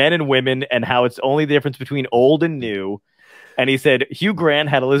talking about men and women and how it's only the difference between old and new. And he said Hugh Grant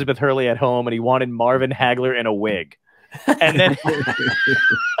had Elizabeth Hurley at home, and he wanted Marvin Hagler in a wig. And then that's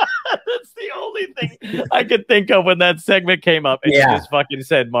the only thing I could think of when that segment came up. And he just fucking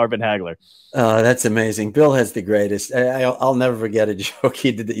said Marvin Hagler. Oh, that's amazing. Bill has the greatest. I'll never forget a joke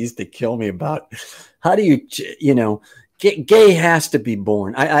he did that used to kill me about. How do you know? Gay has to be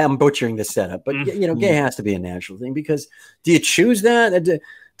born. I'm butchering the setup, but you know, gay has to be a natural thing because do you choose that?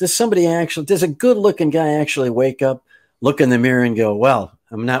 Does a good looking guy actually wake up, look in the mirror and go, well,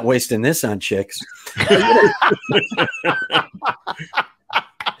 I'm not wasting this on chicks.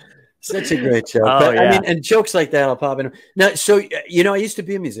 Such a great joke. Oh, But yeah. I mean, and jokes like that will pop in. Now, so you know, I used to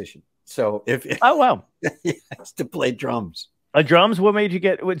be a musician. So Oh wow, I used to play drums. Drums. What made you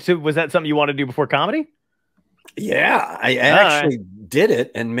get? So was that something you wanted to do before comedy? Yeah, I actually did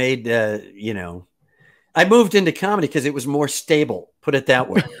it and made you know, I moved into comedy because it was more stable. Put it that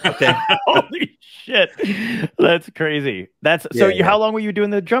way. Okay. Holy shit, that's crazy. That's so. How long were you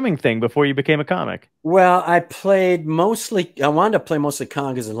doing the drumming thing before you became a comic? Well, I played mostly. I wanted to play mostly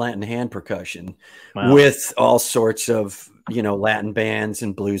congas and Latin hand percussion with all sorts of, you know, Latin bands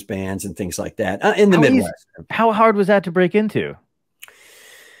and blues bands and things like that in the Midwest. How hard was that to break into?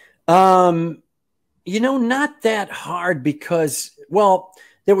 You know, not that hard because, well,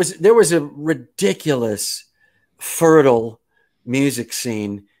 there was a ridiculous, fertile music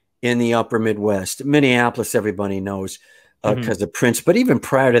scene in the upper Midwest. Minneapolis, everybody knows because of Prince. But even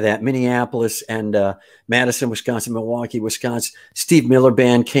prior to that, Minneapolis and Madison, Wisconsin, Milwaukee, Wisconsin, Steve Miller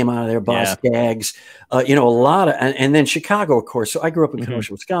Band came out of there, Boss Skaggs, you know, a lot of, and then Chicago, of course. So I grew up in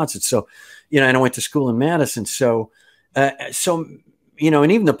Kenosha, Wisconsin. So, you know, and I went to school in Madison. So, you know,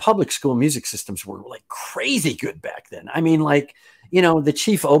 and even the public school music systems were like crazy good back then. I mean, like, you know, the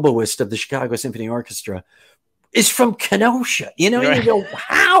chief oboist of the Chicago Symphony Orchestra is from Kenosha. You know, you go,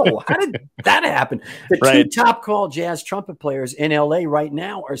 how did that happen? The two top call jazz trumpet players in LA right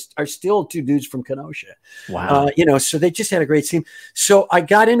now are still two dudes from Kenosha. Wow. You know, so they just had a great team. So I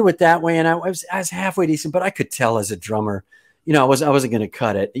got into it that way, and I was halfway decent, but I could tell as a drummer, you know, I wasn't going to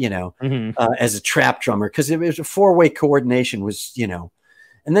cut it, you know, as a trap drummer, because it was a four-way coordination was, you know.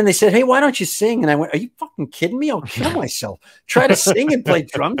 And then they said, hey, why don't you sing? And I went, are you fucking kidding me? I'll kill myself. Try to sing and play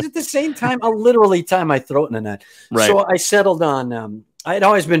drums at the same time. I'll literally tie my throat in a knot. So I settled on, I had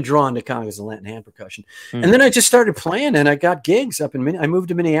always been drawn to congas and Latin hand percussion. And then I just started playing, and I got gigs up in I moved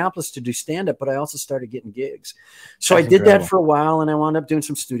to Minneapolis to do stand-up, but I also started getting gigs. So I did that for a while, and I wound up doing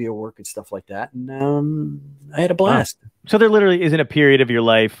some studio work and stuff like that. And I had a blast. So there literally isn't a period of your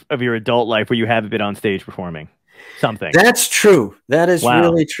life, of your adult life, where you haven't been on stage performing something. That's true. That is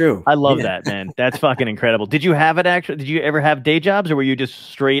really true. I love that, man. That's fucking incredible. Did you have it actually? Did you ever have day jobs, or were you just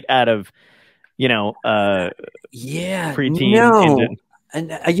straight out of, you know, preteen? No.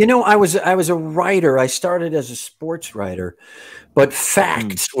 And you know, I was a writer. I started as a sports writer, but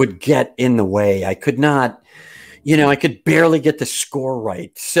facts would get in the way. I could not, you know, I could barely get the score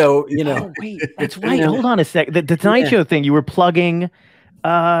right. So, you know, wait, that's right. You know, hold on a sec. The Tonight Show thing, you were plugging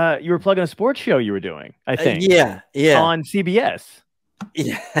a sports show you were doing, I think. On CBS.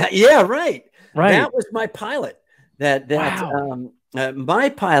 Yeah, right. That was my pilot. My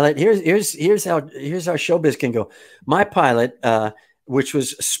pilot. Here's how showbiz can go. My pilot, which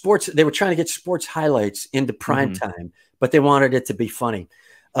was sports. They were trying to get sports highlights into prime time, but they wanted it to be funny.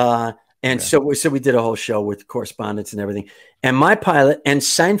 So we did a whole show with correspondence and everything. And my pilot and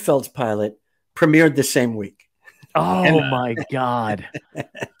Seinfeld's pilot premiered the same week. Oh my God.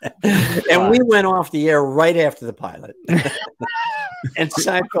 And we went off the air right after the pilot. And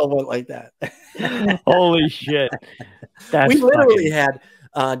Seinfeld went like that. Holy shit. We literally had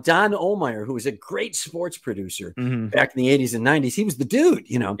Don Ohlmeyer, who was a great sports producer back in the 80s and 90s. He was the dude,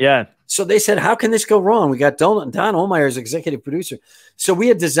 you know. Yeah. So they said, how can this go wrong? We got Don Ohlmeyer as executive producer. So we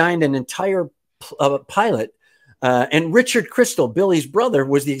had designed an entire pilot. And Richard Crystal, Billy's brother,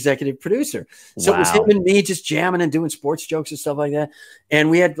 was the executive producer. So it was him and me just jamming and doing sports jokes and stuff like that.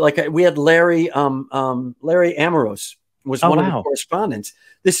 And we had Larry Amoros was one of the correspondents.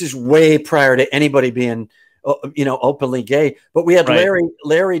 This is way prior to anybody being, you know, openly gay. But we had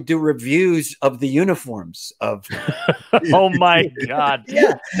Larry do reviews of the uniforms of. Oh my God!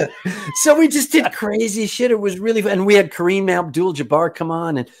 Yeah. So we just did crazy shit. It was really fun. And we had Kareem Abdul-Jabbar come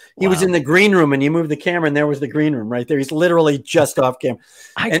on, and he was in the green room. And you moved the camera, and there was the green room right there. He's literally just off camera,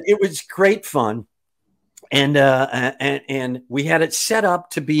 and it was great fun. And we had it set up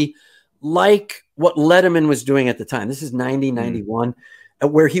to be like what Letterman was doing at the time. This is 91.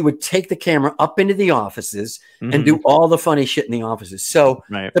 Where he would take the camera up into the offices and do all the funny shit in the offices. So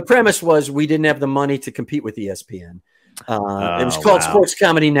the premise was we didn't have the money to compete with ESPN. It was called Sports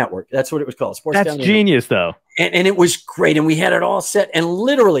Comedy Network. That's what it was called. That's genius, though. And it was great. And we had it all set. And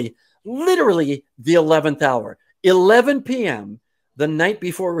literally the 11th hour, 11 p.m., the night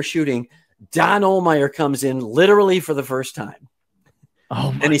before we're shooting, Don Ohlmeyer comes in literally for the first time.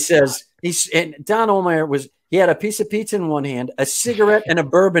 And he says, and Don Ohlmeyer he had a piece of pizza in one hand, a cigarette and a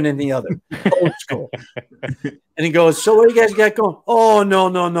bourbon in the other. Old school. And he goes, so what do you guys got going? Oh,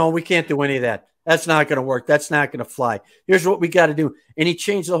 no. We can't do any of that. That's not going to work. That's not going to fly. Here's what we got to do. And he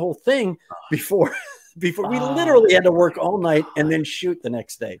changed the whole thing before we literally had to work all night and then shoot the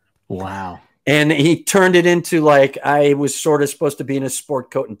next day. Wow. And he turned it into like I was sort of supposed to be in a sport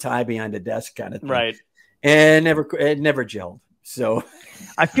coat and tie behind a desk kind of thing. Right. And it never gelled. So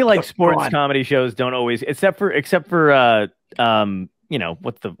I feel like sports comedy shows don't always, except for you know,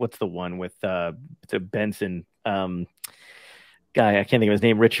 what's the one with the Benson guy, I can't think of his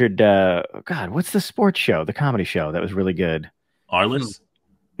name, Richard God, what's the sports show, the comedy show that was really good? Arliss?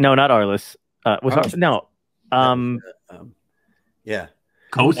 No, not Arliss. No. Yeah.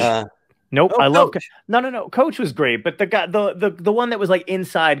 Coach? Nope. Oh, I love Coach. No. Coach was great, but the guy, the one that was like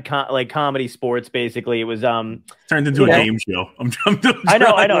inside like comedy sports, basically, it was turned into a game show. I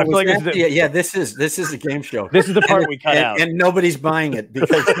know. I feel like this is a game show. This is the part we cut out, and nobody's buying it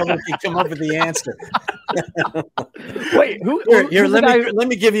because nobody can come up with the answer. Wait, Here, let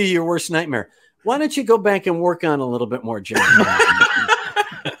me give you your worst nightmare. Why don't you go back and work on a little bit more, Jim?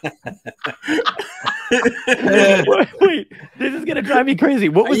 Wait, this is gonna drive me crazy.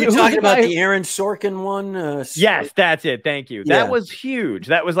 What was you talking about? The Aaron Sorkin one? Yes, that's it. Thank you. That was huge.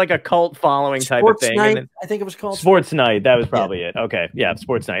 That was like a cult following type of thing. Night, I think it was called Sports Night. That was probably it. Okay, yeah,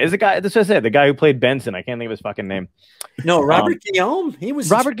 Sports Night. Is the guy? That's what I said. The guy who played Benson. I can't think of his fucking name. No, Robert Guillaume. He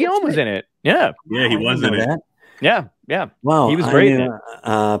was. Robert Guillaume was in it. Yeah, he was in it. Yeah. Wow, he was great.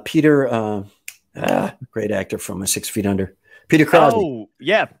 Peter, great actor from 6 Feet Under. Peter Crosby. Oh,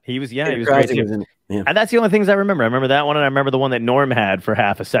 yeah, he was. Yeah, Peter he was Crosby great was in it. Yeah. And that's the only things I remember. I remember that one, and I remember the one that Norm had for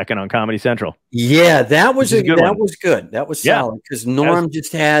half a second on Comedy Central. Yeah, that was good. That was Yeah. solid because Norm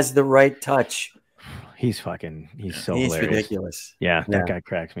just has the right touch. He's so hilarious. Ridiculous. Yeah, that guy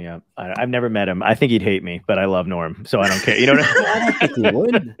cracks me up. I've never met him. I think he'd hate me, but I love Norm, so I don't care. You know what I don't think he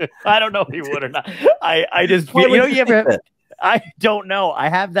would. I don't know if he would or not. I just feel, you ever. I don't know. I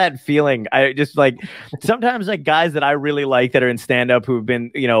have that feeling. I just like sometimes like guys that I really like that are in stand up who've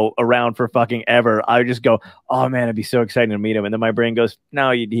been, around for fucking ever. I just go, oh man, it'd be so exciting to meet him. And then my brain goes,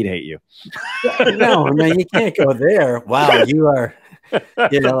 no, he'd hate you. No, you can't go there. Wow. You are,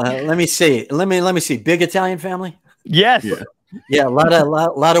 let me see. Let me see. Big Italian family. Yes. Yeah. A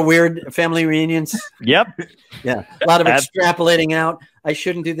lot of weird family reunions. Yep. Yeah. A lot of extrapolating out. I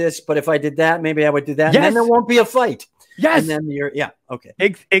shouldn't do this, but if I did that, maybe I would do that. Yes. And then there won't be a fight. Yes. And then okay.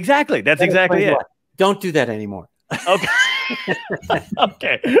 Exactly. That's exactly it. Don't do that anymore. Okay.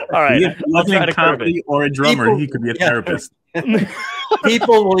 Okay. All right. If he wasn't a comedy or a drummer, he could be a therapist.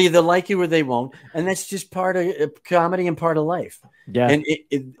 People will either like you or they won't. And that's just part of comedy and part of life. Yeah.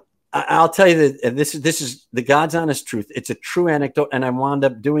 And I'll tell you that this is the God's honest truth. It's a true anecdote. And I wound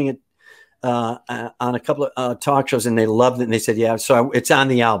up doing it on a couple of talk shows, and they loved it. And they said, yeah. So it's on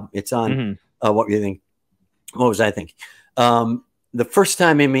the album. It's on What Were You Thinking? What was I thinking? The first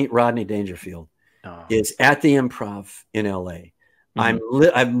time I meet Rodney Dangerfield is at the Improv in LA. I'm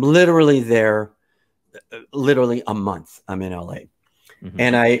literally there, literally a month. I'm in LA.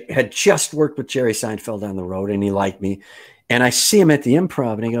 And I had just worked with Jerry Seinfeld on the road, and he liked me. And I see him at the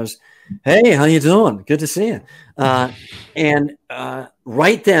Improv, and he goes, hey, how you doing? Good to see you. And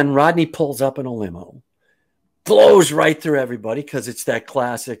right then, Rodney pulls up in a limo, blows right through everybody because it's that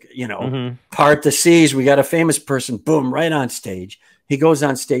classic, part the seas. We got a famous person, boom, right on stage. He goes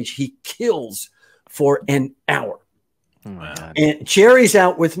on stage. He kills for an hour. Oh, and Jerry's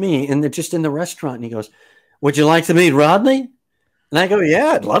out with me just in the restaurant. And he goes, would you like to meet Rodney? And I go,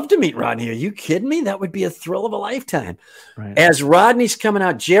 yeah, I'd love to meet Rodney. Are you kidding me? That would be a thrill of a lifetime. Right. As Rodney's coming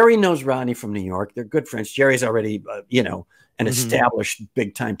out, Jerry knows Rodney from New York. They're good friends. Jerry's already, an established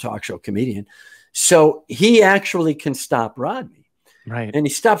big-time talk show comedian. So he actually can stop Rodney. Right. And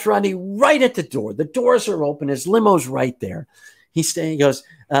he stops Rodney right at the door. The doors are open. His limo's right there. He goes,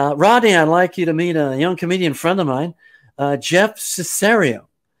 Rodney, I'd like you to meet a young comedian friend of mine, Jeff Cesario.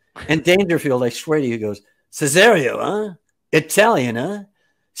 And Dangerfield, I swear to you, goes, Cesario, huh? Italian, huh?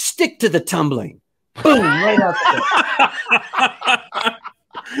 Stick to the tumbling. Boom, right out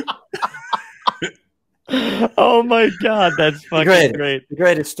there. Oh my God, that's fucking great. The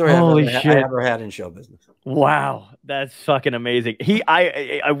greatest story I ever had in show business. Wow, that's fucking amazing.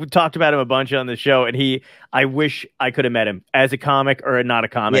 I talked about him a bunch on the show, and I wish I could have met him as a comic or not a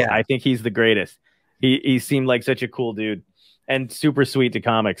comic. Yeah. I think he's the greatest. He seemed like such a cool dude and super sweet to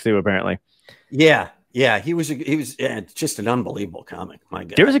comics too, apparently. Yeah. Yeah, he was just an unbelievable comic. My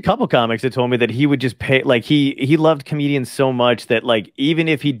God. There was a couple comics that told me that he would just pay, like he loved comedians so much that like even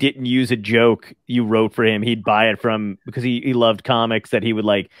if he didn't use a joke you wrote for him, he'd buy it from because he loved comics that he would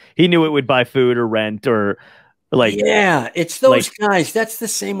like. He knew it would buy food or rent or like. Yeah, it's those guys. That's the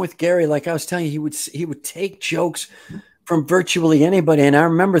same with Gary. Like I was telling you, he would take jokes from virtually anybody. And I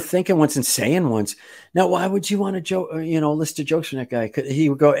remember thinking once and saying once, now, why would you want to joke, list of jokes from that guy? He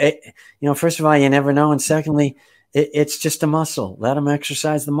would go, first of all, you never know. And secondly, It's just a muscle. Let them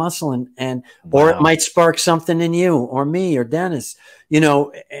exercise the muscle, or it might spark something in you or me or Dennis, you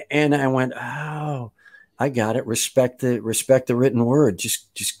know. And I went, oh, I got it. Respect the written word.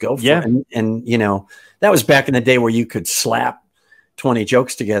 Just go for it. And you know, that was back in the day where you could slap 20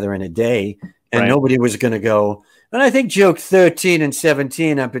 jokes together in a day, and nobody was going to go. And I think joke 13 and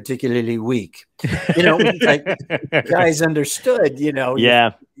 17 are particularly weak. You know, like guys understood. You know,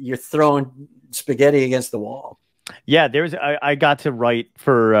 you're throwing spaghetti against the wall. Yeah, I got to write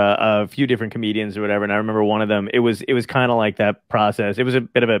for a few different comedians or whatever, and I remember one of them. It was kind of like that process. It was a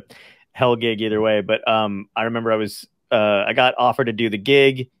bit of a hell gig either way, but I remember I got offered to do the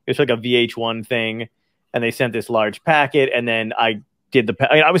gig. It was like a VH1 thing, and they sent this large packet, and then I did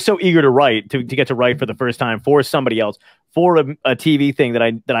I was so eager to write to get to write for the first time for somebody else for a TV thing that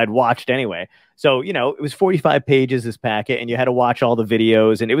I'd watched anyway. So you know, it was 45 pages this packet, and you had to watch all the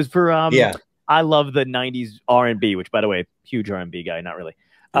videos, and it was for I love the 90s R&B, which, by the way, huge R&B guy, not really.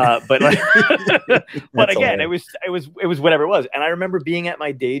 But like, but again, it was whatever it was. And I remember being at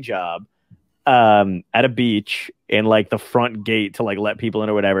my day job at a beach in like the front gate to like let people in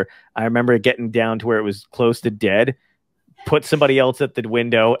or whatever. I remember getting down to where it was close to dead, put somebody else at the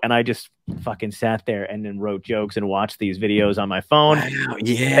window, and I just fucking sat there and then wrote jokes and watched these videos on my phone. Wow,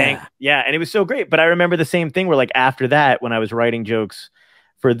 yeah. And it was so great. But I remember the same thing where like after that, when I was writing jokes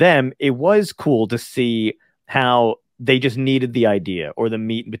for them, it was cool to see how they just needed the idea or the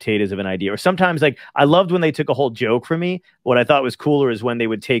meat and potatoes of an idea. Or sometimes, like, I loved when they took a whole joke for me. What I thought was cooler is when they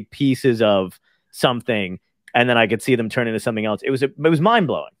would take pieces of something and then I could see them turn into something else. It was mind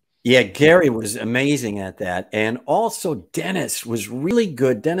blowing. Yeah, Gary was amazing at that. And also Dennis was really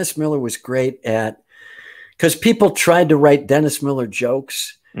good. Dennis Miller was great at, because people tried to write Dennis Miller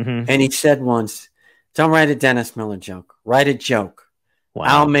jokes. And he said once, don't write a Dennis Miller joke, write a joke. Wow.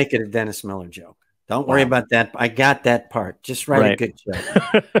 I'll make it a Dennis Miller joke. Don't worry about that. I got that part. Just write a good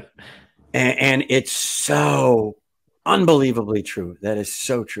joke. and it's so unbelievably true. That is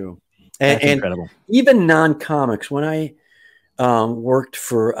so true. That's incredible. Even non-comics, when I worked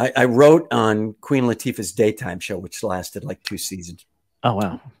for, I wrote on Queen Latifah's daytime show, which lasted like 2 seasons. Oh,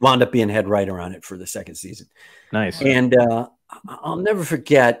 wow. Wound up being head writer on it for the 2nd season. Nice. And I'll never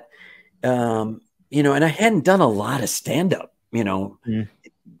forget, you know, and I hadn't done a lot of stand-up, you know,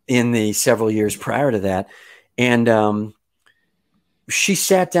 in the several years prior to that. And she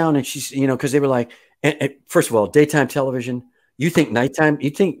sat down and she's, you know, because they were like, and first of all, daytime television, you think nighttime,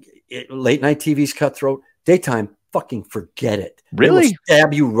 you think late night TV's cutthroat, daytime, fucking forget it. Really? They will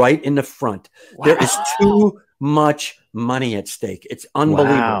stab you right in the front. Wow. There is too much money at stake. It's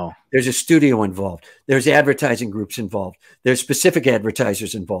unbelievable. Wow. There's a studio involved. There's advertising groups involved. There's specific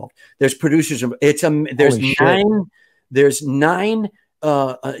advertisers involved. There's producers. There's nine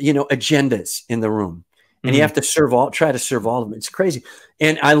you know, agendas in the room, and you have to try to serve all of them. It's crazy.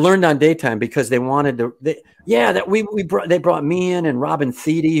 And I learned on daytime because they wanted to, they brought me in and Robin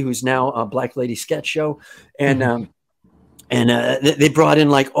Thede, who's now a Black Lady sketch show. And, they brought in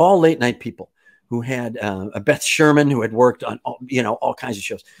like all late night people who had a Beth Sherman, who had worked on, you know, all kinds of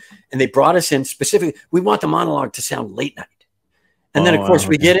shows. And they brought us in specifically. We want the monologue to sound late night. And then of course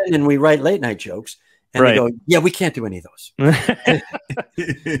we get in and we write late night jokes. And they go, yeah, we can't do any of those.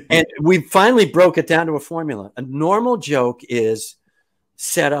 And we finally broke it down to a formula. A normal joke is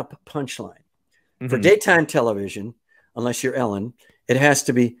set up punchline. For daytime television, unless you're Ellen, it has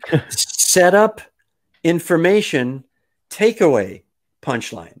to be set up information, takeaway,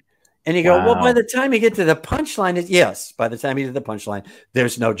 punchline. And you go, well, by the time you get to the punchline, yes, by the time you get to the punchline,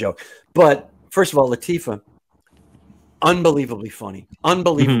 there's no joke. But first of all, Latifah, unbelievably funny,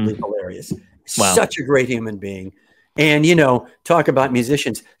 unbelievably hilarious. Wow. Such a great human being. And, you know, talk about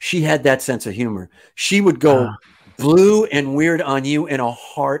musicians. She had that sense of humor. She would go blue and weird on you in a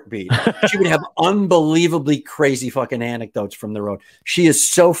heartbeat. She would have unbelievably crazy fucking anecdotes from the road. She is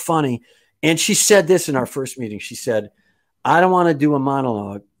so funny. And she said this in our first meeting. She said, I don't want to do a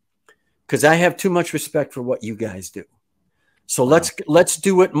monologue because I have too much respect for what you guys do. So let's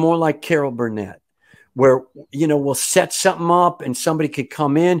do it more like Carol Burnett, where, you know, we'll set something up and somebody could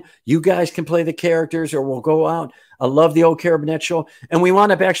come in. You guys can play the characters, or we'll go out. I love the old Carol Burnett show. And we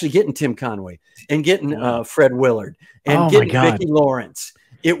wound up actually getting Tim Conway and getting Fred Willard and getting Vicki Lawrence.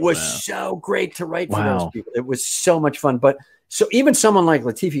 It was so great to write for those people. It was so much fun. But so even someone like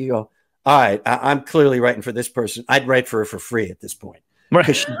Latifah, you go, all right, I'm clearly writing for this person. I'd write for her for free at this point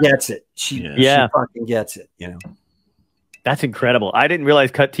because she gets it. She fucking gets it, you know. That's incredible. I didn't realize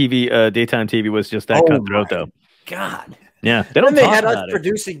daytime TV was just that cutthroat, though. God. Yeah, they don't. Then they had us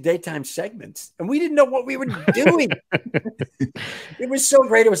producing daytime segments, and we didn't know what we were doing. It was so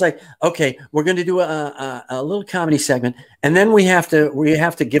great. It was like, okay, we're going to do a little comedy segment, and then we have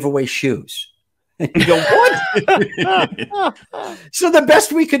to give away shoes. And you go, what? So the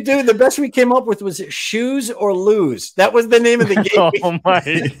best we could do, the best we came up with was shoes or lose. That was the name of the game. Oh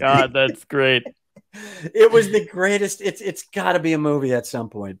my God, that's great. It was the greatest. It's got to be a movie at some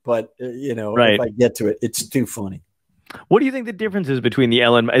point, but if I get to it, it's too funny. What do you think the difference is between the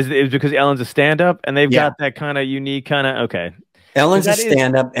Ellen? Is because Ellen's a stand-up and they've got that kind of unique kind of okay. Ellen's a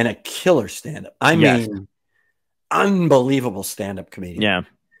stand-up and a killer stand-up. I mean, unbelievable stand-up comedian. Yeah.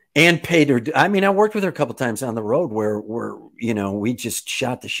 And paid her. I mean, I worked with her a couple times on the road where we just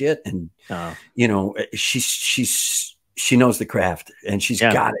shot the shit, and she knows the craft and she's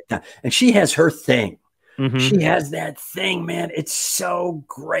got it done. And she has her thing. Mm-hmm. She has that thing, man. It's so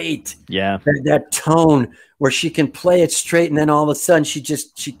great. Yeah, that tone where she can play it straight, and then all of a sudden she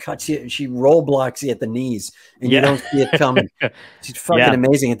cuts you, she roadblocks you at the knees, and you don't see it coming. She's fucking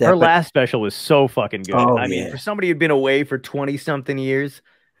amazing at that. Her last special was so fucking good. I mean, for somebody who'd been away for 20-something years.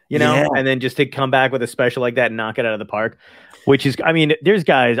 And then just to come back with a special like that and knock it out of the park, which is, I mean, there's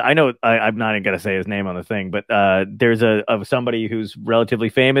guys, I know, I'm not even going to say his name on the thing, but there's somebody who's relatively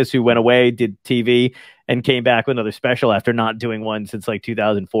famous who went away, did TV, and came back with another special after not doing one since like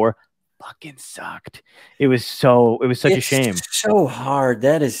 2004. Fucking sucked. It was such a shame. So hard.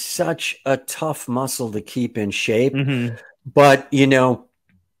 That is such a tough muscle to keep in shape. Mm-hmm. But,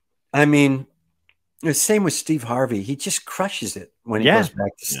 I mean, the same with Steve Harvey. He just crushes it when he goes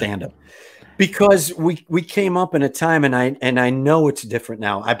back to stand-up. Because we came up in a time, and I know it's different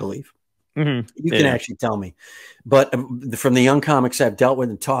now, I believe. Mm-hmm. You can actually tell me. But from the young comics I've dealt with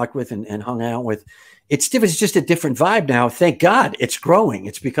and talked with and hung out with, it's different. It's just a different vibe now. Thank God it's growing.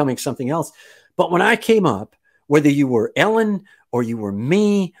 It's becoming something else. But when I came up, whether you were Ellen or you were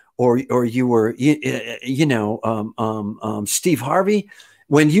me or you were, Steve Harvey,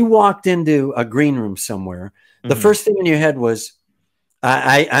 when you walked into a green room somewhere, the first thing in your head was,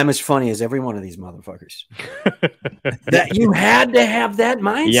 I'm as funny as every one of these motherfuckers. That you had to have that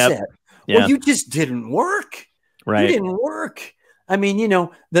mindset. Yep. Well, you just didn't work. Right. You didn't work. I mean,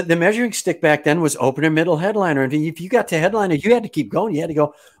 the measuring stick back then was opener, middle, headliner. And if you got to headliner, you had to keep going. You had to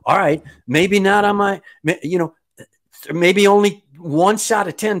go, all right, maybe not on my, maybe only once out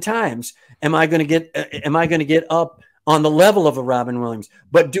of 10 times am I going to get up on the level of a Robin Williams.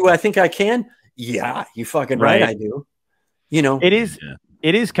 But do I think I can? Yeah, you fucking right I do. It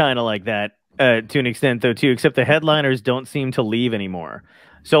is kind of like that to an extent though too, except the headliners don't seem to leave anymore.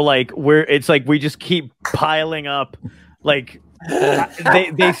 So like it's like we just keep piling up, like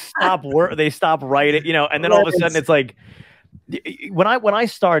they stop writing, and then all of a sudden it's like when I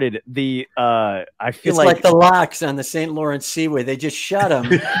started the I feel it's like the locks on the St. Lawrence Seaway. They just shut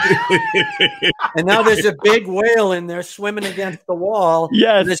them, and now there's a big whale in there swimming against the wall.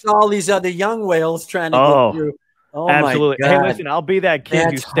 Yes, and there's all these other young whales trying to get through. Oh, absolutely. My God. Hey, listen, I'll be that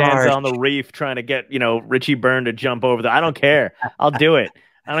kid who stands on the reef trying to get, Richie Byrne to jump over there. I don't care. I'll do it.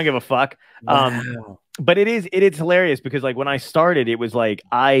 I don't give a fuck. Wow. But it is hilarious because like when I started, it was like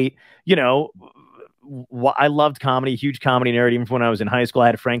I loved comedy, huge comedy nerd, even from when I was in high school. I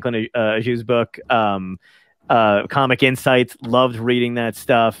had Franklin Aju's book, Comic Insights, loved reading that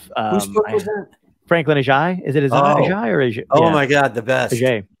stuff. Whose book was that? Franklin Ajay? Is it Ajay or Ajay? Oh my God, the best.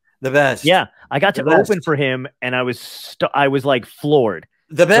 Ajay. The best. Yeah, I got to open for him, and I was like floored.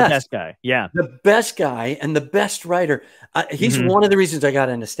 The best guy. Yeah, the best guy and the best writer. He's one of the reasons I got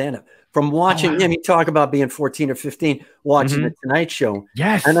into stand-up from watching him. He talk about being 14 or 15, watching the Tonight Show.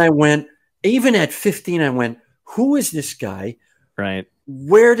 Yes, and I went, even at 15, I went, who is this guy? Right.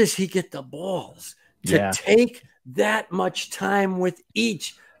 Where does he get the balls to take that much time with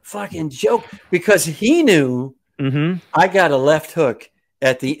each fucking joke? Because he knew I got a left hook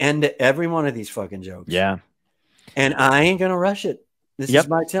at the end of every one of these fucking jokes. Yeah. And I ain't going to rush it. This is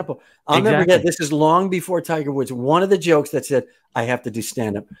my tempo. I'll never forget, this is long before Tiger Woods. One of the jokes that said, I have to do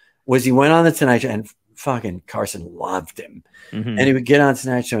stand-up, was he went on the Tonight Show, and fucking Carson loved him. And he would get on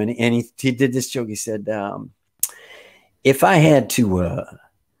Tonight Show, and he did this joke. He said, if I had to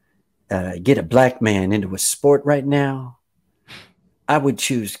get a black man into a sport right now, I would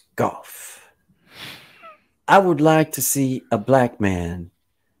choose golf. I would like to see a black man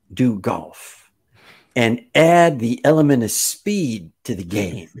do golf and add the element of speed to the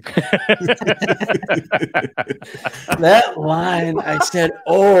game. That line, I said,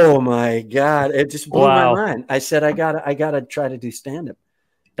 oh my God, it just blew my mind. I said, I gotta try to do stand-up.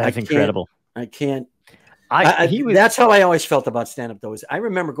 That's incredible. I can't. That's how I always felt about stand-up though. Is I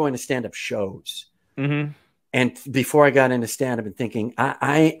remember going to stand-up shows. And before I got into stand-up and thinking,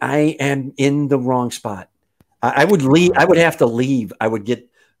 I am in the wrong spot. I would leave. I would have to leave. I would get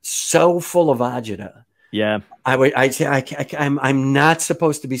so full of agita. Yeah. I'd say I'm not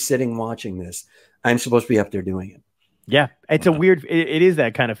supposed to be sitting watching this. I'm supposed to be up there doing it. Yeah. It's a weird, it is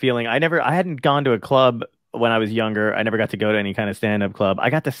that kind of feeling. I hadn't gone to a club when I was younger. I never got to go to any kind of stand-up club. I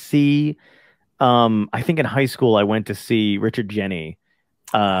got to see, I think in high school, I went to see Richard Jeni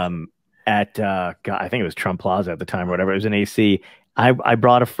at, God, I think it was Trump Plaza at the time or whatever. It was in AC. I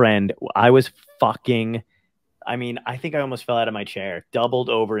brought a friend. I was fucking, I mean, I think I almost fell out of my chair, doubled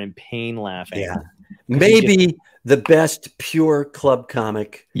over in pain laughing. Yeah. Maybe the best pure club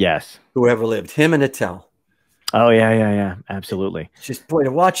comic. Yes. Who ever lived. Him and Attell. Oh yeah. Absolutely. Just boy,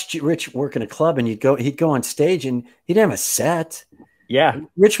 to watch Rich work in a club and he'd go on stage and he didn't have a set. Yeah.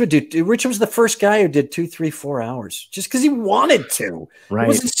 Rich was the first guy who did 2, 3, 4 hours just because he wanted to. Right. He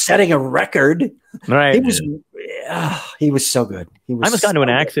wasn't setting a record. Right. He was so good. I almost got into an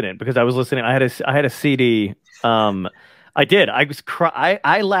accident because I was listening. I had a CD. I did.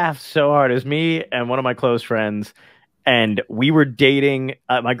 I laughed so hard. It was me and one of my close friends, and we were dating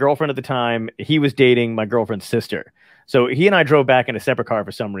my girlfriend at the time. He was dating my girlfriend's sister. So he and I drove back in a separate car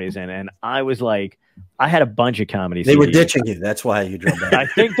for some reason, and I was like, I had a bunch of comedy. They CDs. were ditching you. That's why you drove back. I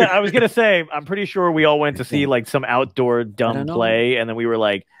think that I was gonna say, I'm pretty sure we all went to see like some outdoor dumb play, and then we were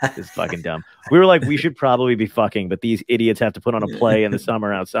like, "This is fucking dumb." We were like, "We should probably be fucking," but these idiots have to put on a play in the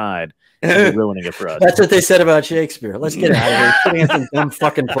summer outside. They're ruining it for us. That's what they said about Shakespeare. Let's get out of here. Putting some dumb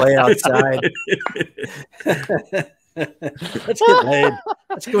fucking play outside. Let's get laid.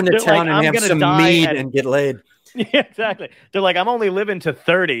 Let's go into town and have some mead and get laid. Yeah, exactly. They're like, I'm only living to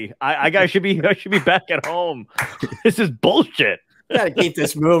 30. I should be back at home. This is bullshit. Gotta keep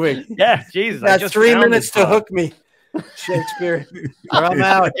this moving. Yeah, Jesus. That's 3 minutes to hook me, Shakespeare, or I'm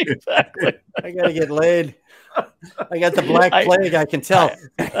out. Exactly. I gotta get laid. I got the Black Plague. I can tell.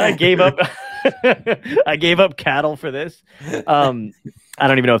 I gave up. I gave up cattle for this. I don't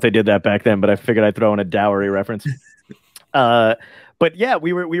even know if they did that back then, but I figured I'd throw in a dowry reference. But yeah,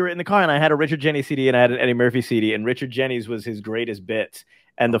 we were in the car, and I had a Richard Jeni CD and I had an Eddie Murphy CD, and Richard Jeni's was his greatest bits.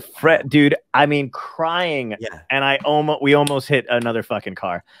 And the dude, I mean, crying, and we almost hit another fucking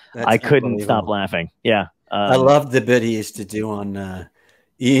car. I couldn't stop laughing. Yeah, I loved the bit he used to do on.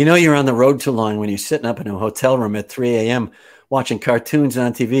 You're on the road too long when you're sitting up in a hotel room at 3 a.m. watching cartoons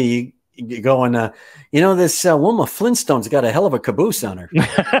on TV. You going, this Wilma Flintstone's got a hell of a caboose on her.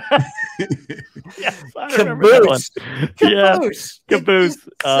 Yes, I remember that one. Caboose. Yeah, caboose.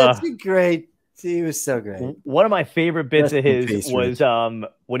 Such a great. He was so great. One of my favorite bits of his was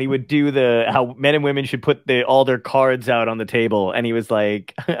when he would do how men and women should put all their cards out on the table, and he was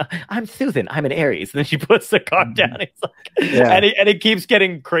like, "I'm Susan, I'm an Aries," and then she puts the card down. He's like, and it keeps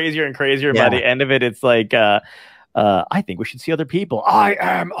getting crazier and crazier. By the end of it, it's like, I think we should see other people. I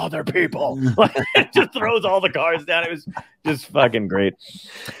am other people. Like, it just throws all the cards down. It was just fucking great.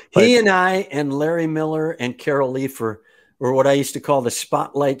 He and I and Larry Miller and Carol Leifer were what I used to call the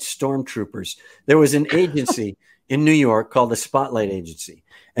Spotlight Stormtroopers. There was an agency in New York called the Spotlight Agency.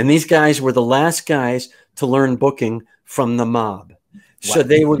 And these guys were the last guys to learn booking from the mob. So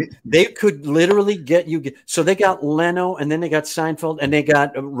they could literally get you. So they got Leno, and then they got Seinfeld, and they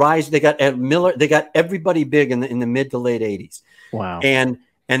got Rise. They got Ed Miller. They got everybody big in the mid to late 80s. Wow. And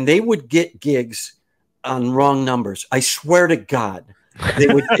they would get gigs on wrong numbers. I swear to God, they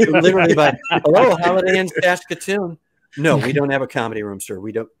would literally by, hello, Holiday Inn Saskatoon. No, we don't have a comedy room, sir.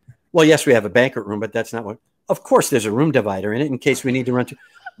 We don't. Well, yes, we have a banquet room, but that's not what. Of course, there's a room divider in it in case we need to run to.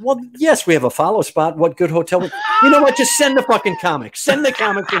 Well, yes, we have a follow spot. What good hotel? You know what? Just send the fucking comics. Send the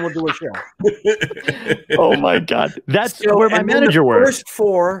comics and we'll do a show. Oh, my God. That's where my manager works.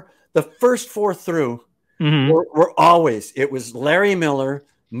 The first four through were always, it was Larry Miller,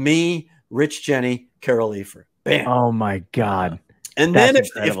 me, Rich Jeni, Carol Leifer. Bam. Oh, my God. And then if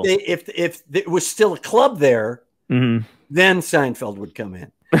it was still a club there, then Seinfeld would come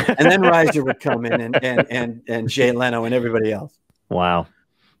in. And then Reiser would come in and Jay Leno and everybody else. Wow.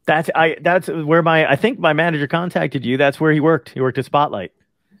 That's where I think my manager contacted you. That's where he worked. He worked at Spotlight.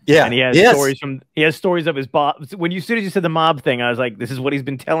 Yeah. And he has stories of his boss. As soon as you said the mob thing, I was like, this is what he's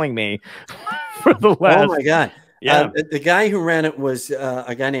been telling me for the last. Oh my God. Yeah. The guy who ran it was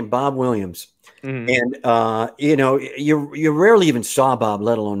a guy named Bob Williams. And you rarely even saw Bob,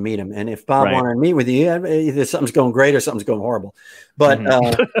 let alone meet him. And if Bob wanted to meet with you, either something's going great or something's going horrible. But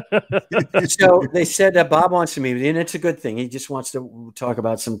so they said that Bob wants to meet with you, and it's a good thing. He just wants to talk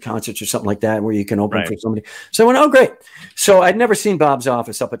about some concerts or something like that where you can open for somebody. So I went, oh, great. So I'd never seen Bob's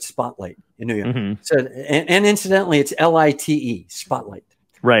office up at Spotlight in New York. So and incidentally, it's LITE, Spotlight.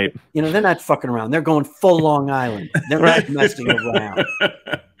 Right. You know, they're not fucking around. They're going full Long Island. They're not messing around.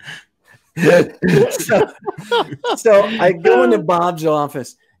 so I go into Bob's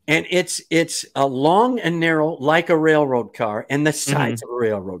office, and it's a long and narrow, like a railroad car, and the sides of a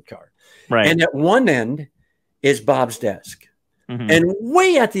railroad car. Right. And at one end is Bob's desk. And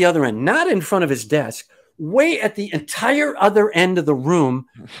way at the other end, not in front of his desk, way at the entire other end of the room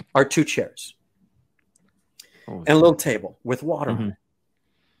are 2 chairs and a little table with water on it.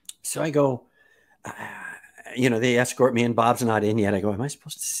 So I go, you know, they escort me in. Bob's not in yet. I go, am I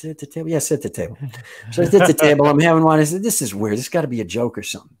supposed to sit at the table? Yeah, sit at the table. So I sit at the table. I'm having one. I said, this is weird. This got to be a joke or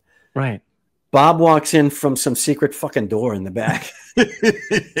something. Right. Bob walks in from some secret fucking door in the back,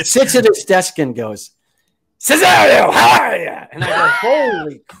 sits at his desk and goes, Cesario, how are you? And I go,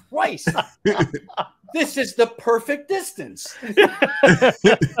 holy Christ. This is the perfect distance. It's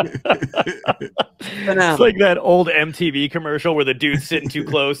like that old MTV commercial where the dude's sitting too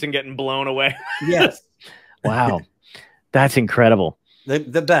close and getting blown away. Yes. Wow. That's incredible.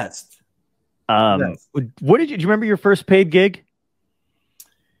 The best. What do you remember your first paid gig?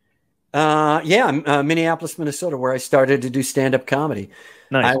 Yeah, Minneapolis, Minnesota, where I started to do stand-up comedy.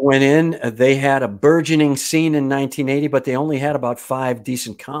 Nice. I went in. They had a burgeoning scene in 1980, but they only had about 5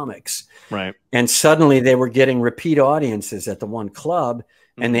 decent comics. Right. And suddenly they were getting repeat audiences at the one club,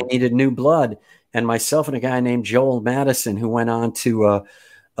 and they needed new blood. And myself and a guy named Joel Madison, who went on to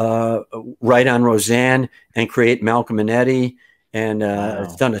write on Roseanne and create Malcolm and Eddie, and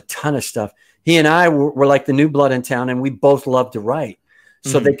has done a ton of stuff. He and I were like the new blood in town, and we both loved to write.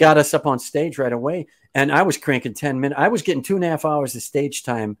 So they got us up on stage right away. And I was cranking 10 minutes. I was getting 2.5 hours of stage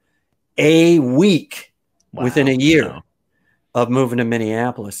time a week within a year of moving to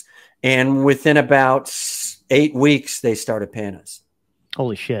Minneapolis. And within about 8 weeks, they started paying us.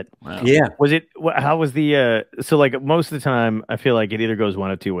 Holy shit. Wow. Yeah. Was it, how was the, so like most of the time, I feel like it either goes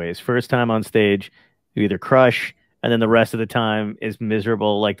one of 2 ways. First time on stage, you either crush, and then the rest of the time is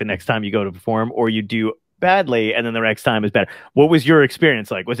miserable, like the next time you go to perform, or you do badly and then the next time is better. What was your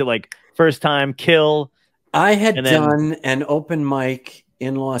experience like? Was it like first time kill? I had done an open mic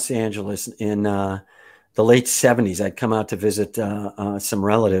in Los Angeles in the late 70s. I'd come out to visit some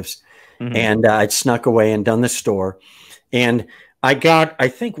relatives, and I'd snuck away and done the store, and I got, I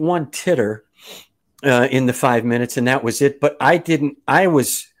think, 1 titter in the 5 minutes, and that was it. But I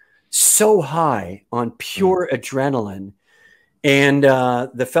was so high on pure adrenaline. And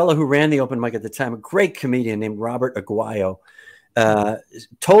the fellow who ran the open mic at the time, a great comedian named Robert Aguayo,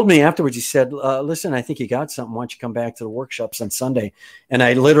 told me afterwards, he said, listen, I think you got something. Why don't you come back to the workshops on Sunday? And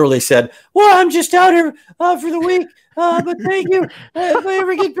I literally said, well, I'm just out here for the week, but thank you. If I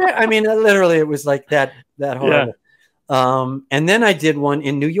ever get back. I mean, literally, it was like that horrible. Yeah. And then I did one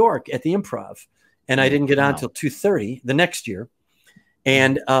in New York at the Improv, and I didn't get on until 2:30 the next year.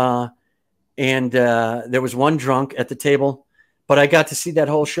 And there was one drunk at the table. But I got to see that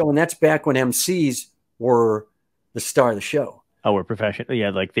whole show, and that's back when MCs were the star of the show. Oh, we're professional.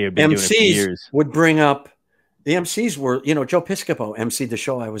 Yeah, like they had been doing it for years. Would bring up the MCs were, you know, Joe Piscopo MC'd the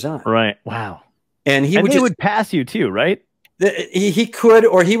show I was on. Right. Wow. And he would pass you too, right? He could,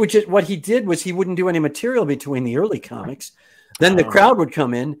 or he would just, what he did was he wouldn't do any material between the early comics. Then the crowd would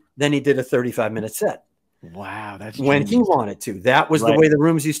come in. Then he did a 35-minute set. Wow. That's when he wanted to. That was the way the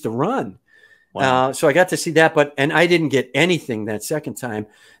rooms used to run. Wow. So I got to see that, and I didn't get anything that second time.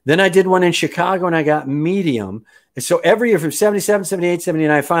 Then I did one in Chicago, and I got medium. And so every year from 77, 78,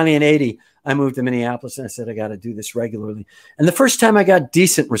 79, finally in 80, I moved to Minneapolis, and I said, I got to do this regularly. And the first time I got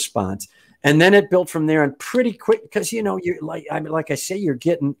decent response, and then it built from there, and pretty quick, because, you know, you're like I say, you're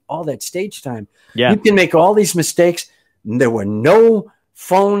getting all that stage time. Yeah. You can make all these mistakes. There were no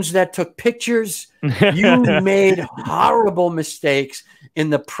phones that took pictures. You made horrible mistakes in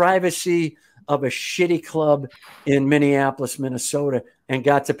the privacy of a shitty club in Minneapolis, Minnesota, and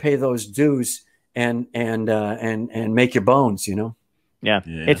got to pay those dues and make your bones, you know? Yeah.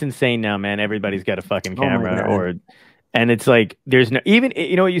 It's insane now, man. Everybody's got a fucking camera, and it's like, there's no, even,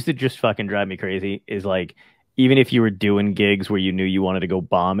 you know, what used to just fucking drive me crazy is like, even if you were doing gigs where you knew you wanted to go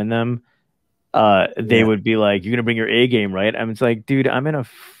bomb in them, they would be like, you're going to bring your A game, right? I mean, it's like, dude, I'm in a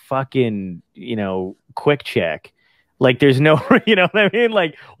fucking, you know, quick check. Like, there's no, you know what I mean?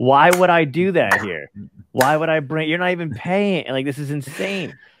 Like, why would I do that here? Why would I bring, you're not even paying. Like, this is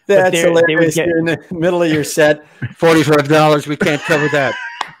insane. That's hilarious. You're in the middle of your set, $45. We can't cover that.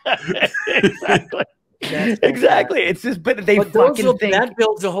 Exactly. Exactly. It's just, but they fucking think that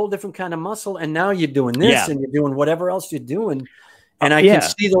builds a whole different kind of muscle. And now you're doing this and you're doing whatever else you're doing. And I can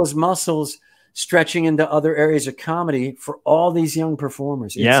see those muscles stretching into other areas of comedy for all these young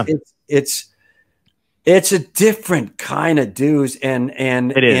performers. It's a different kind of dues, and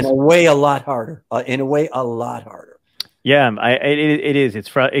in a way a lot harder. Yeah, it is.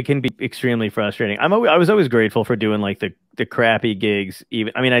 It can be extremely frustrating. I was always grateful for doing like the crappy gigs.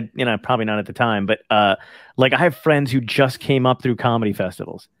 Even I mean, probably not at the time, but like I have friends who just came up through comedy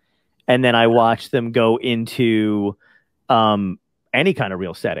festivals, and then I watched them go into any kind of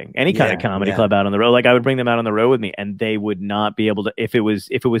real setting, any kind of comedy club out on the road. Like I would bring them out on the road with me, and they would not be able to if it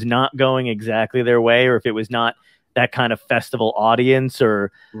was not going exactly their way, or if it was not that kind of festival audience,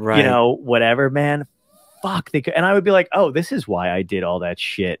 or you know, whatever, man. Fuck, and I would be like, oh, this is why I did all that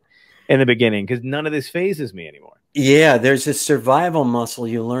shit in the beginning, because none of this phases me anymore. Yeah, there's a survival muscle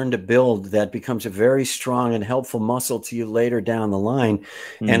you learn to build that becomes a very strong and helpful muscle to you later down the line.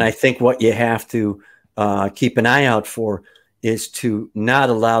 And I think what you have to keep an eye out for is to not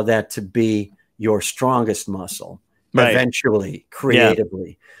allow that to be your strongest muscle. Eventually,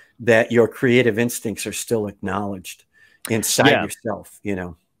 creatively, that your creative instincts are still acknowledged inside yourself, you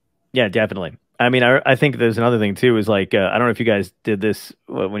know? Yeah, definitely. I mean, I think there's another thing too, is like, I don't know if you guys did this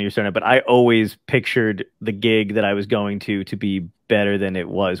when you were starting out, but I always pictured the gig that I was going to be better than it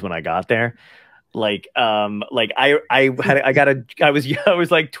was when I got there. Like I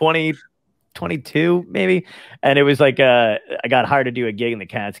was like 20, 22 maybe. And it was like, I got hired to do a gig in the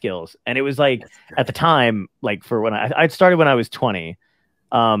Catskills. And it was like, at the time, like for when I'd started when I was 20.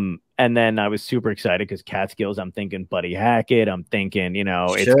 And then I was super excited because Catskills, I'm thinking Buddy Hackett. I'm thinking, you know,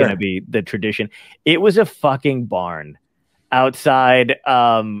 it's going to be the tradition. It was a fucking barn outside.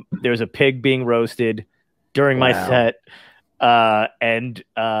 There was a pig being roasted during my set. And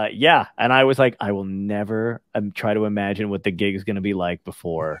I was like, I will never try to imagine what the gig is going to be like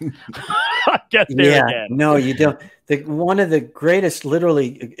before I get there again. No, you don't. One of the greatest,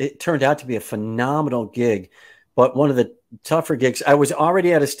 literally, it turned out to be a phenomenal gig, but one of the tougher gigs. I was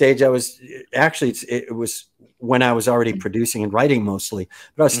already at a stage. It was when I was already producing and writing mostly,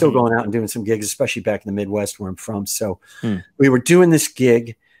 but I was still going out and doing some gigs, especially back in the Midwest where I'm from. So we were doing this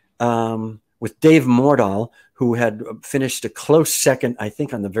gig with Dave Mordahl, who had finished a close second, I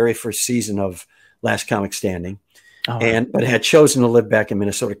think, on the very first season of Last Comic Standing. But had chosen to live back in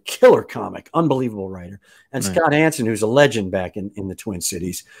Minnesota. Killer comic, unbelievable writer. And Scott Hansen, who's a legend back in the Twin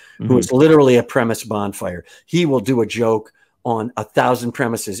Cities, who is literally a premise bonfire. He will do a joke on 1,000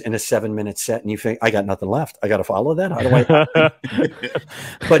 premises in a 7-minute set, and you think, I got nothing left. I got to follow that. How do I?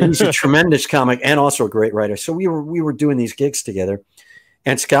 But he's a tremendous comic and also a great writer. So we were doing these gigs together,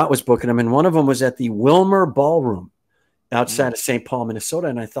 and Scott was booking them, and one of them was at the Wilmer Ballroom outside of St. Paul, Minnesota.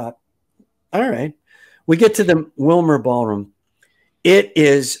 And I thought, all right. We get to the Wilmer Ballroom. It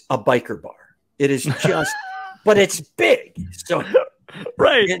is a biker bar. It is just, but it's big. So,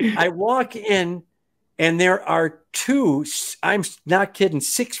 and I walk in, and there are two, I'm not kidding,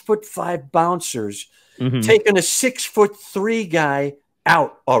 6'5" bouncers taking a 6'3" guy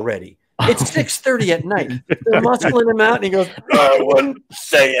out already. It's 6:30 at night. They're muscling him out, and he goes, I wouldn't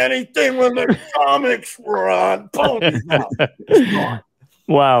say anything when the comics were on. Boom, he's out.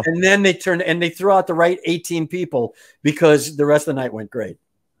 Wow. And then they turned and they threw out the right 18 people because the rest of the night went great.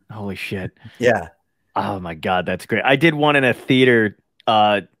 Holy shit. Yeah. Oh my God, that's great. I did one in a theater.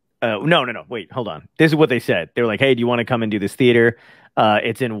 No. Wait, hold on. This is what they said. They were like, hey, do you want to come and do this theater?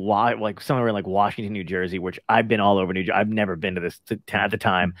 It's in somewhere in like Washington, New Jersey, which I've been all over New Jersey. I've never been to this at the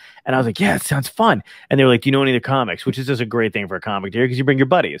time. And I was like, yeah, it sounds fun. And they were like, do you know any of the comics? Which is just a great thing for a comic theater because you bring your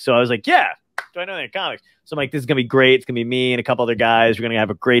buddies. So I was like, yeah. Do I know any comics? So I'm like, this is going to be great. It's going to be me and a couple other guys. We're going to have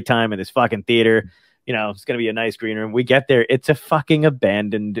a great time in this fucking theater. You know, it's going to be a nice green room. We get there. It's a fucking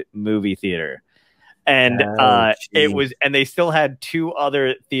abandoned movie theater. And it was, and they still had 2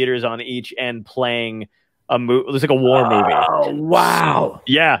 other theaters on each end playing a movie. It was like a war movie. Oh, wow.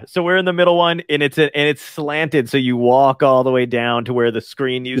 Yeah. So we're in the middle one, and it's slanted. So you walk all the way down to where the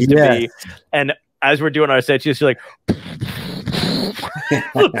screen used to be. And as we're doing our sets, you're just like,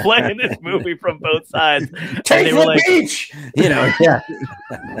 playing this movie from both sides. Take the beach, you know. Yeah,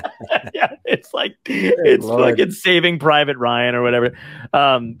 yeah. It's like it's fucking Saving Private Ryan or whatever.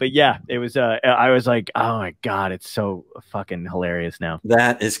 But yeah, it was. I was like, oh my God, it's so fucking hilarious now.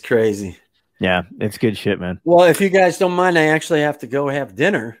 That is crazy. Yeah, it's good shit, man. Well, if you guys don't mind, I actually have to go have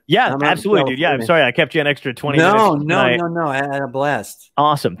dinner. Yeah, absolutely, dude. Yeah, I'm sorry I kept you an extra 20 minutes. No. I had a blast.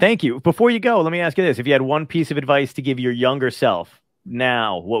 Awesome. Thank you. Before you go, let me ask you this. If you had one piece of advice to give your younger self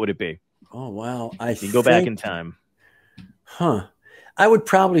now, what would it be? Oh, wow. You can go back in time. I would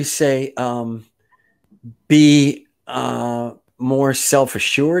probably say be more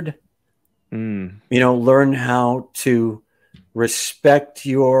self-assured. You know, learn how to respect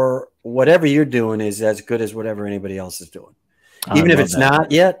your whatever you're doing is as good as whatever anybody else is doing, even if it's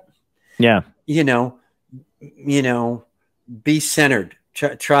not yet. Yeah, you know, you know, be centered.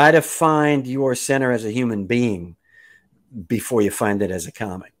 Try to find your center as a human being before you find it as a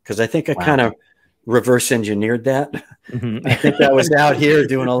comic. Because I think I kind of reverse engineered that. I think I was out here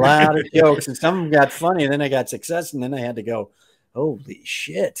doing a lot of jokes, and some of them got funny, and then I got success, and then I had to go, holy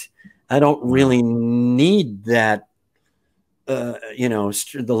shit, I don't really need that, you know,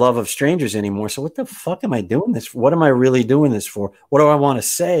 the love of strangers anymore. So what the fuck am I doing this for? What am I really doing this for? What do I want to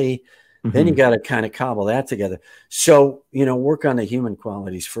say? Then you got to kind of cobble that together. So, you know, work on the human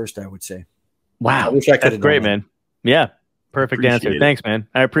qualities first, I would say. Wow. I wish I could have great, man. Yeah. Perfect answer. Thanks, man.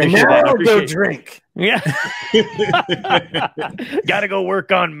 I appreciate and that. I'll go drink. Yeah. Gotta go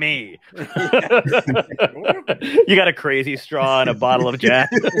work on me. You got a crazy straw and a bottle of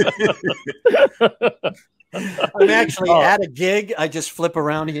Jack. I'm actually at a gig. I just flip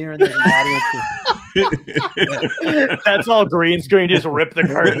around here and there's an audience. That's all green screen. Just rip the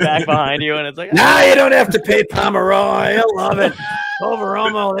curtain back behind you, and it's like, nah, you don't have to pay Pomeroy. He'll love it.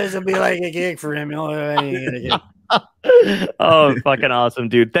 Overomo, this will be like a gig for him. Oh, fucking awesome,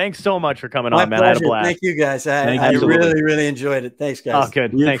 dude. Thanks so much for coming on, man. Pleasure. I had a blast. Thank you, guys. I really, really enjoyed it. Thanks, guys. Oh,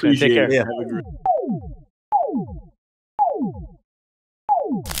 good. Thanks, man. Take care. Yeah.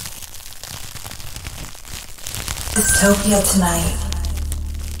 Dystopia tonight.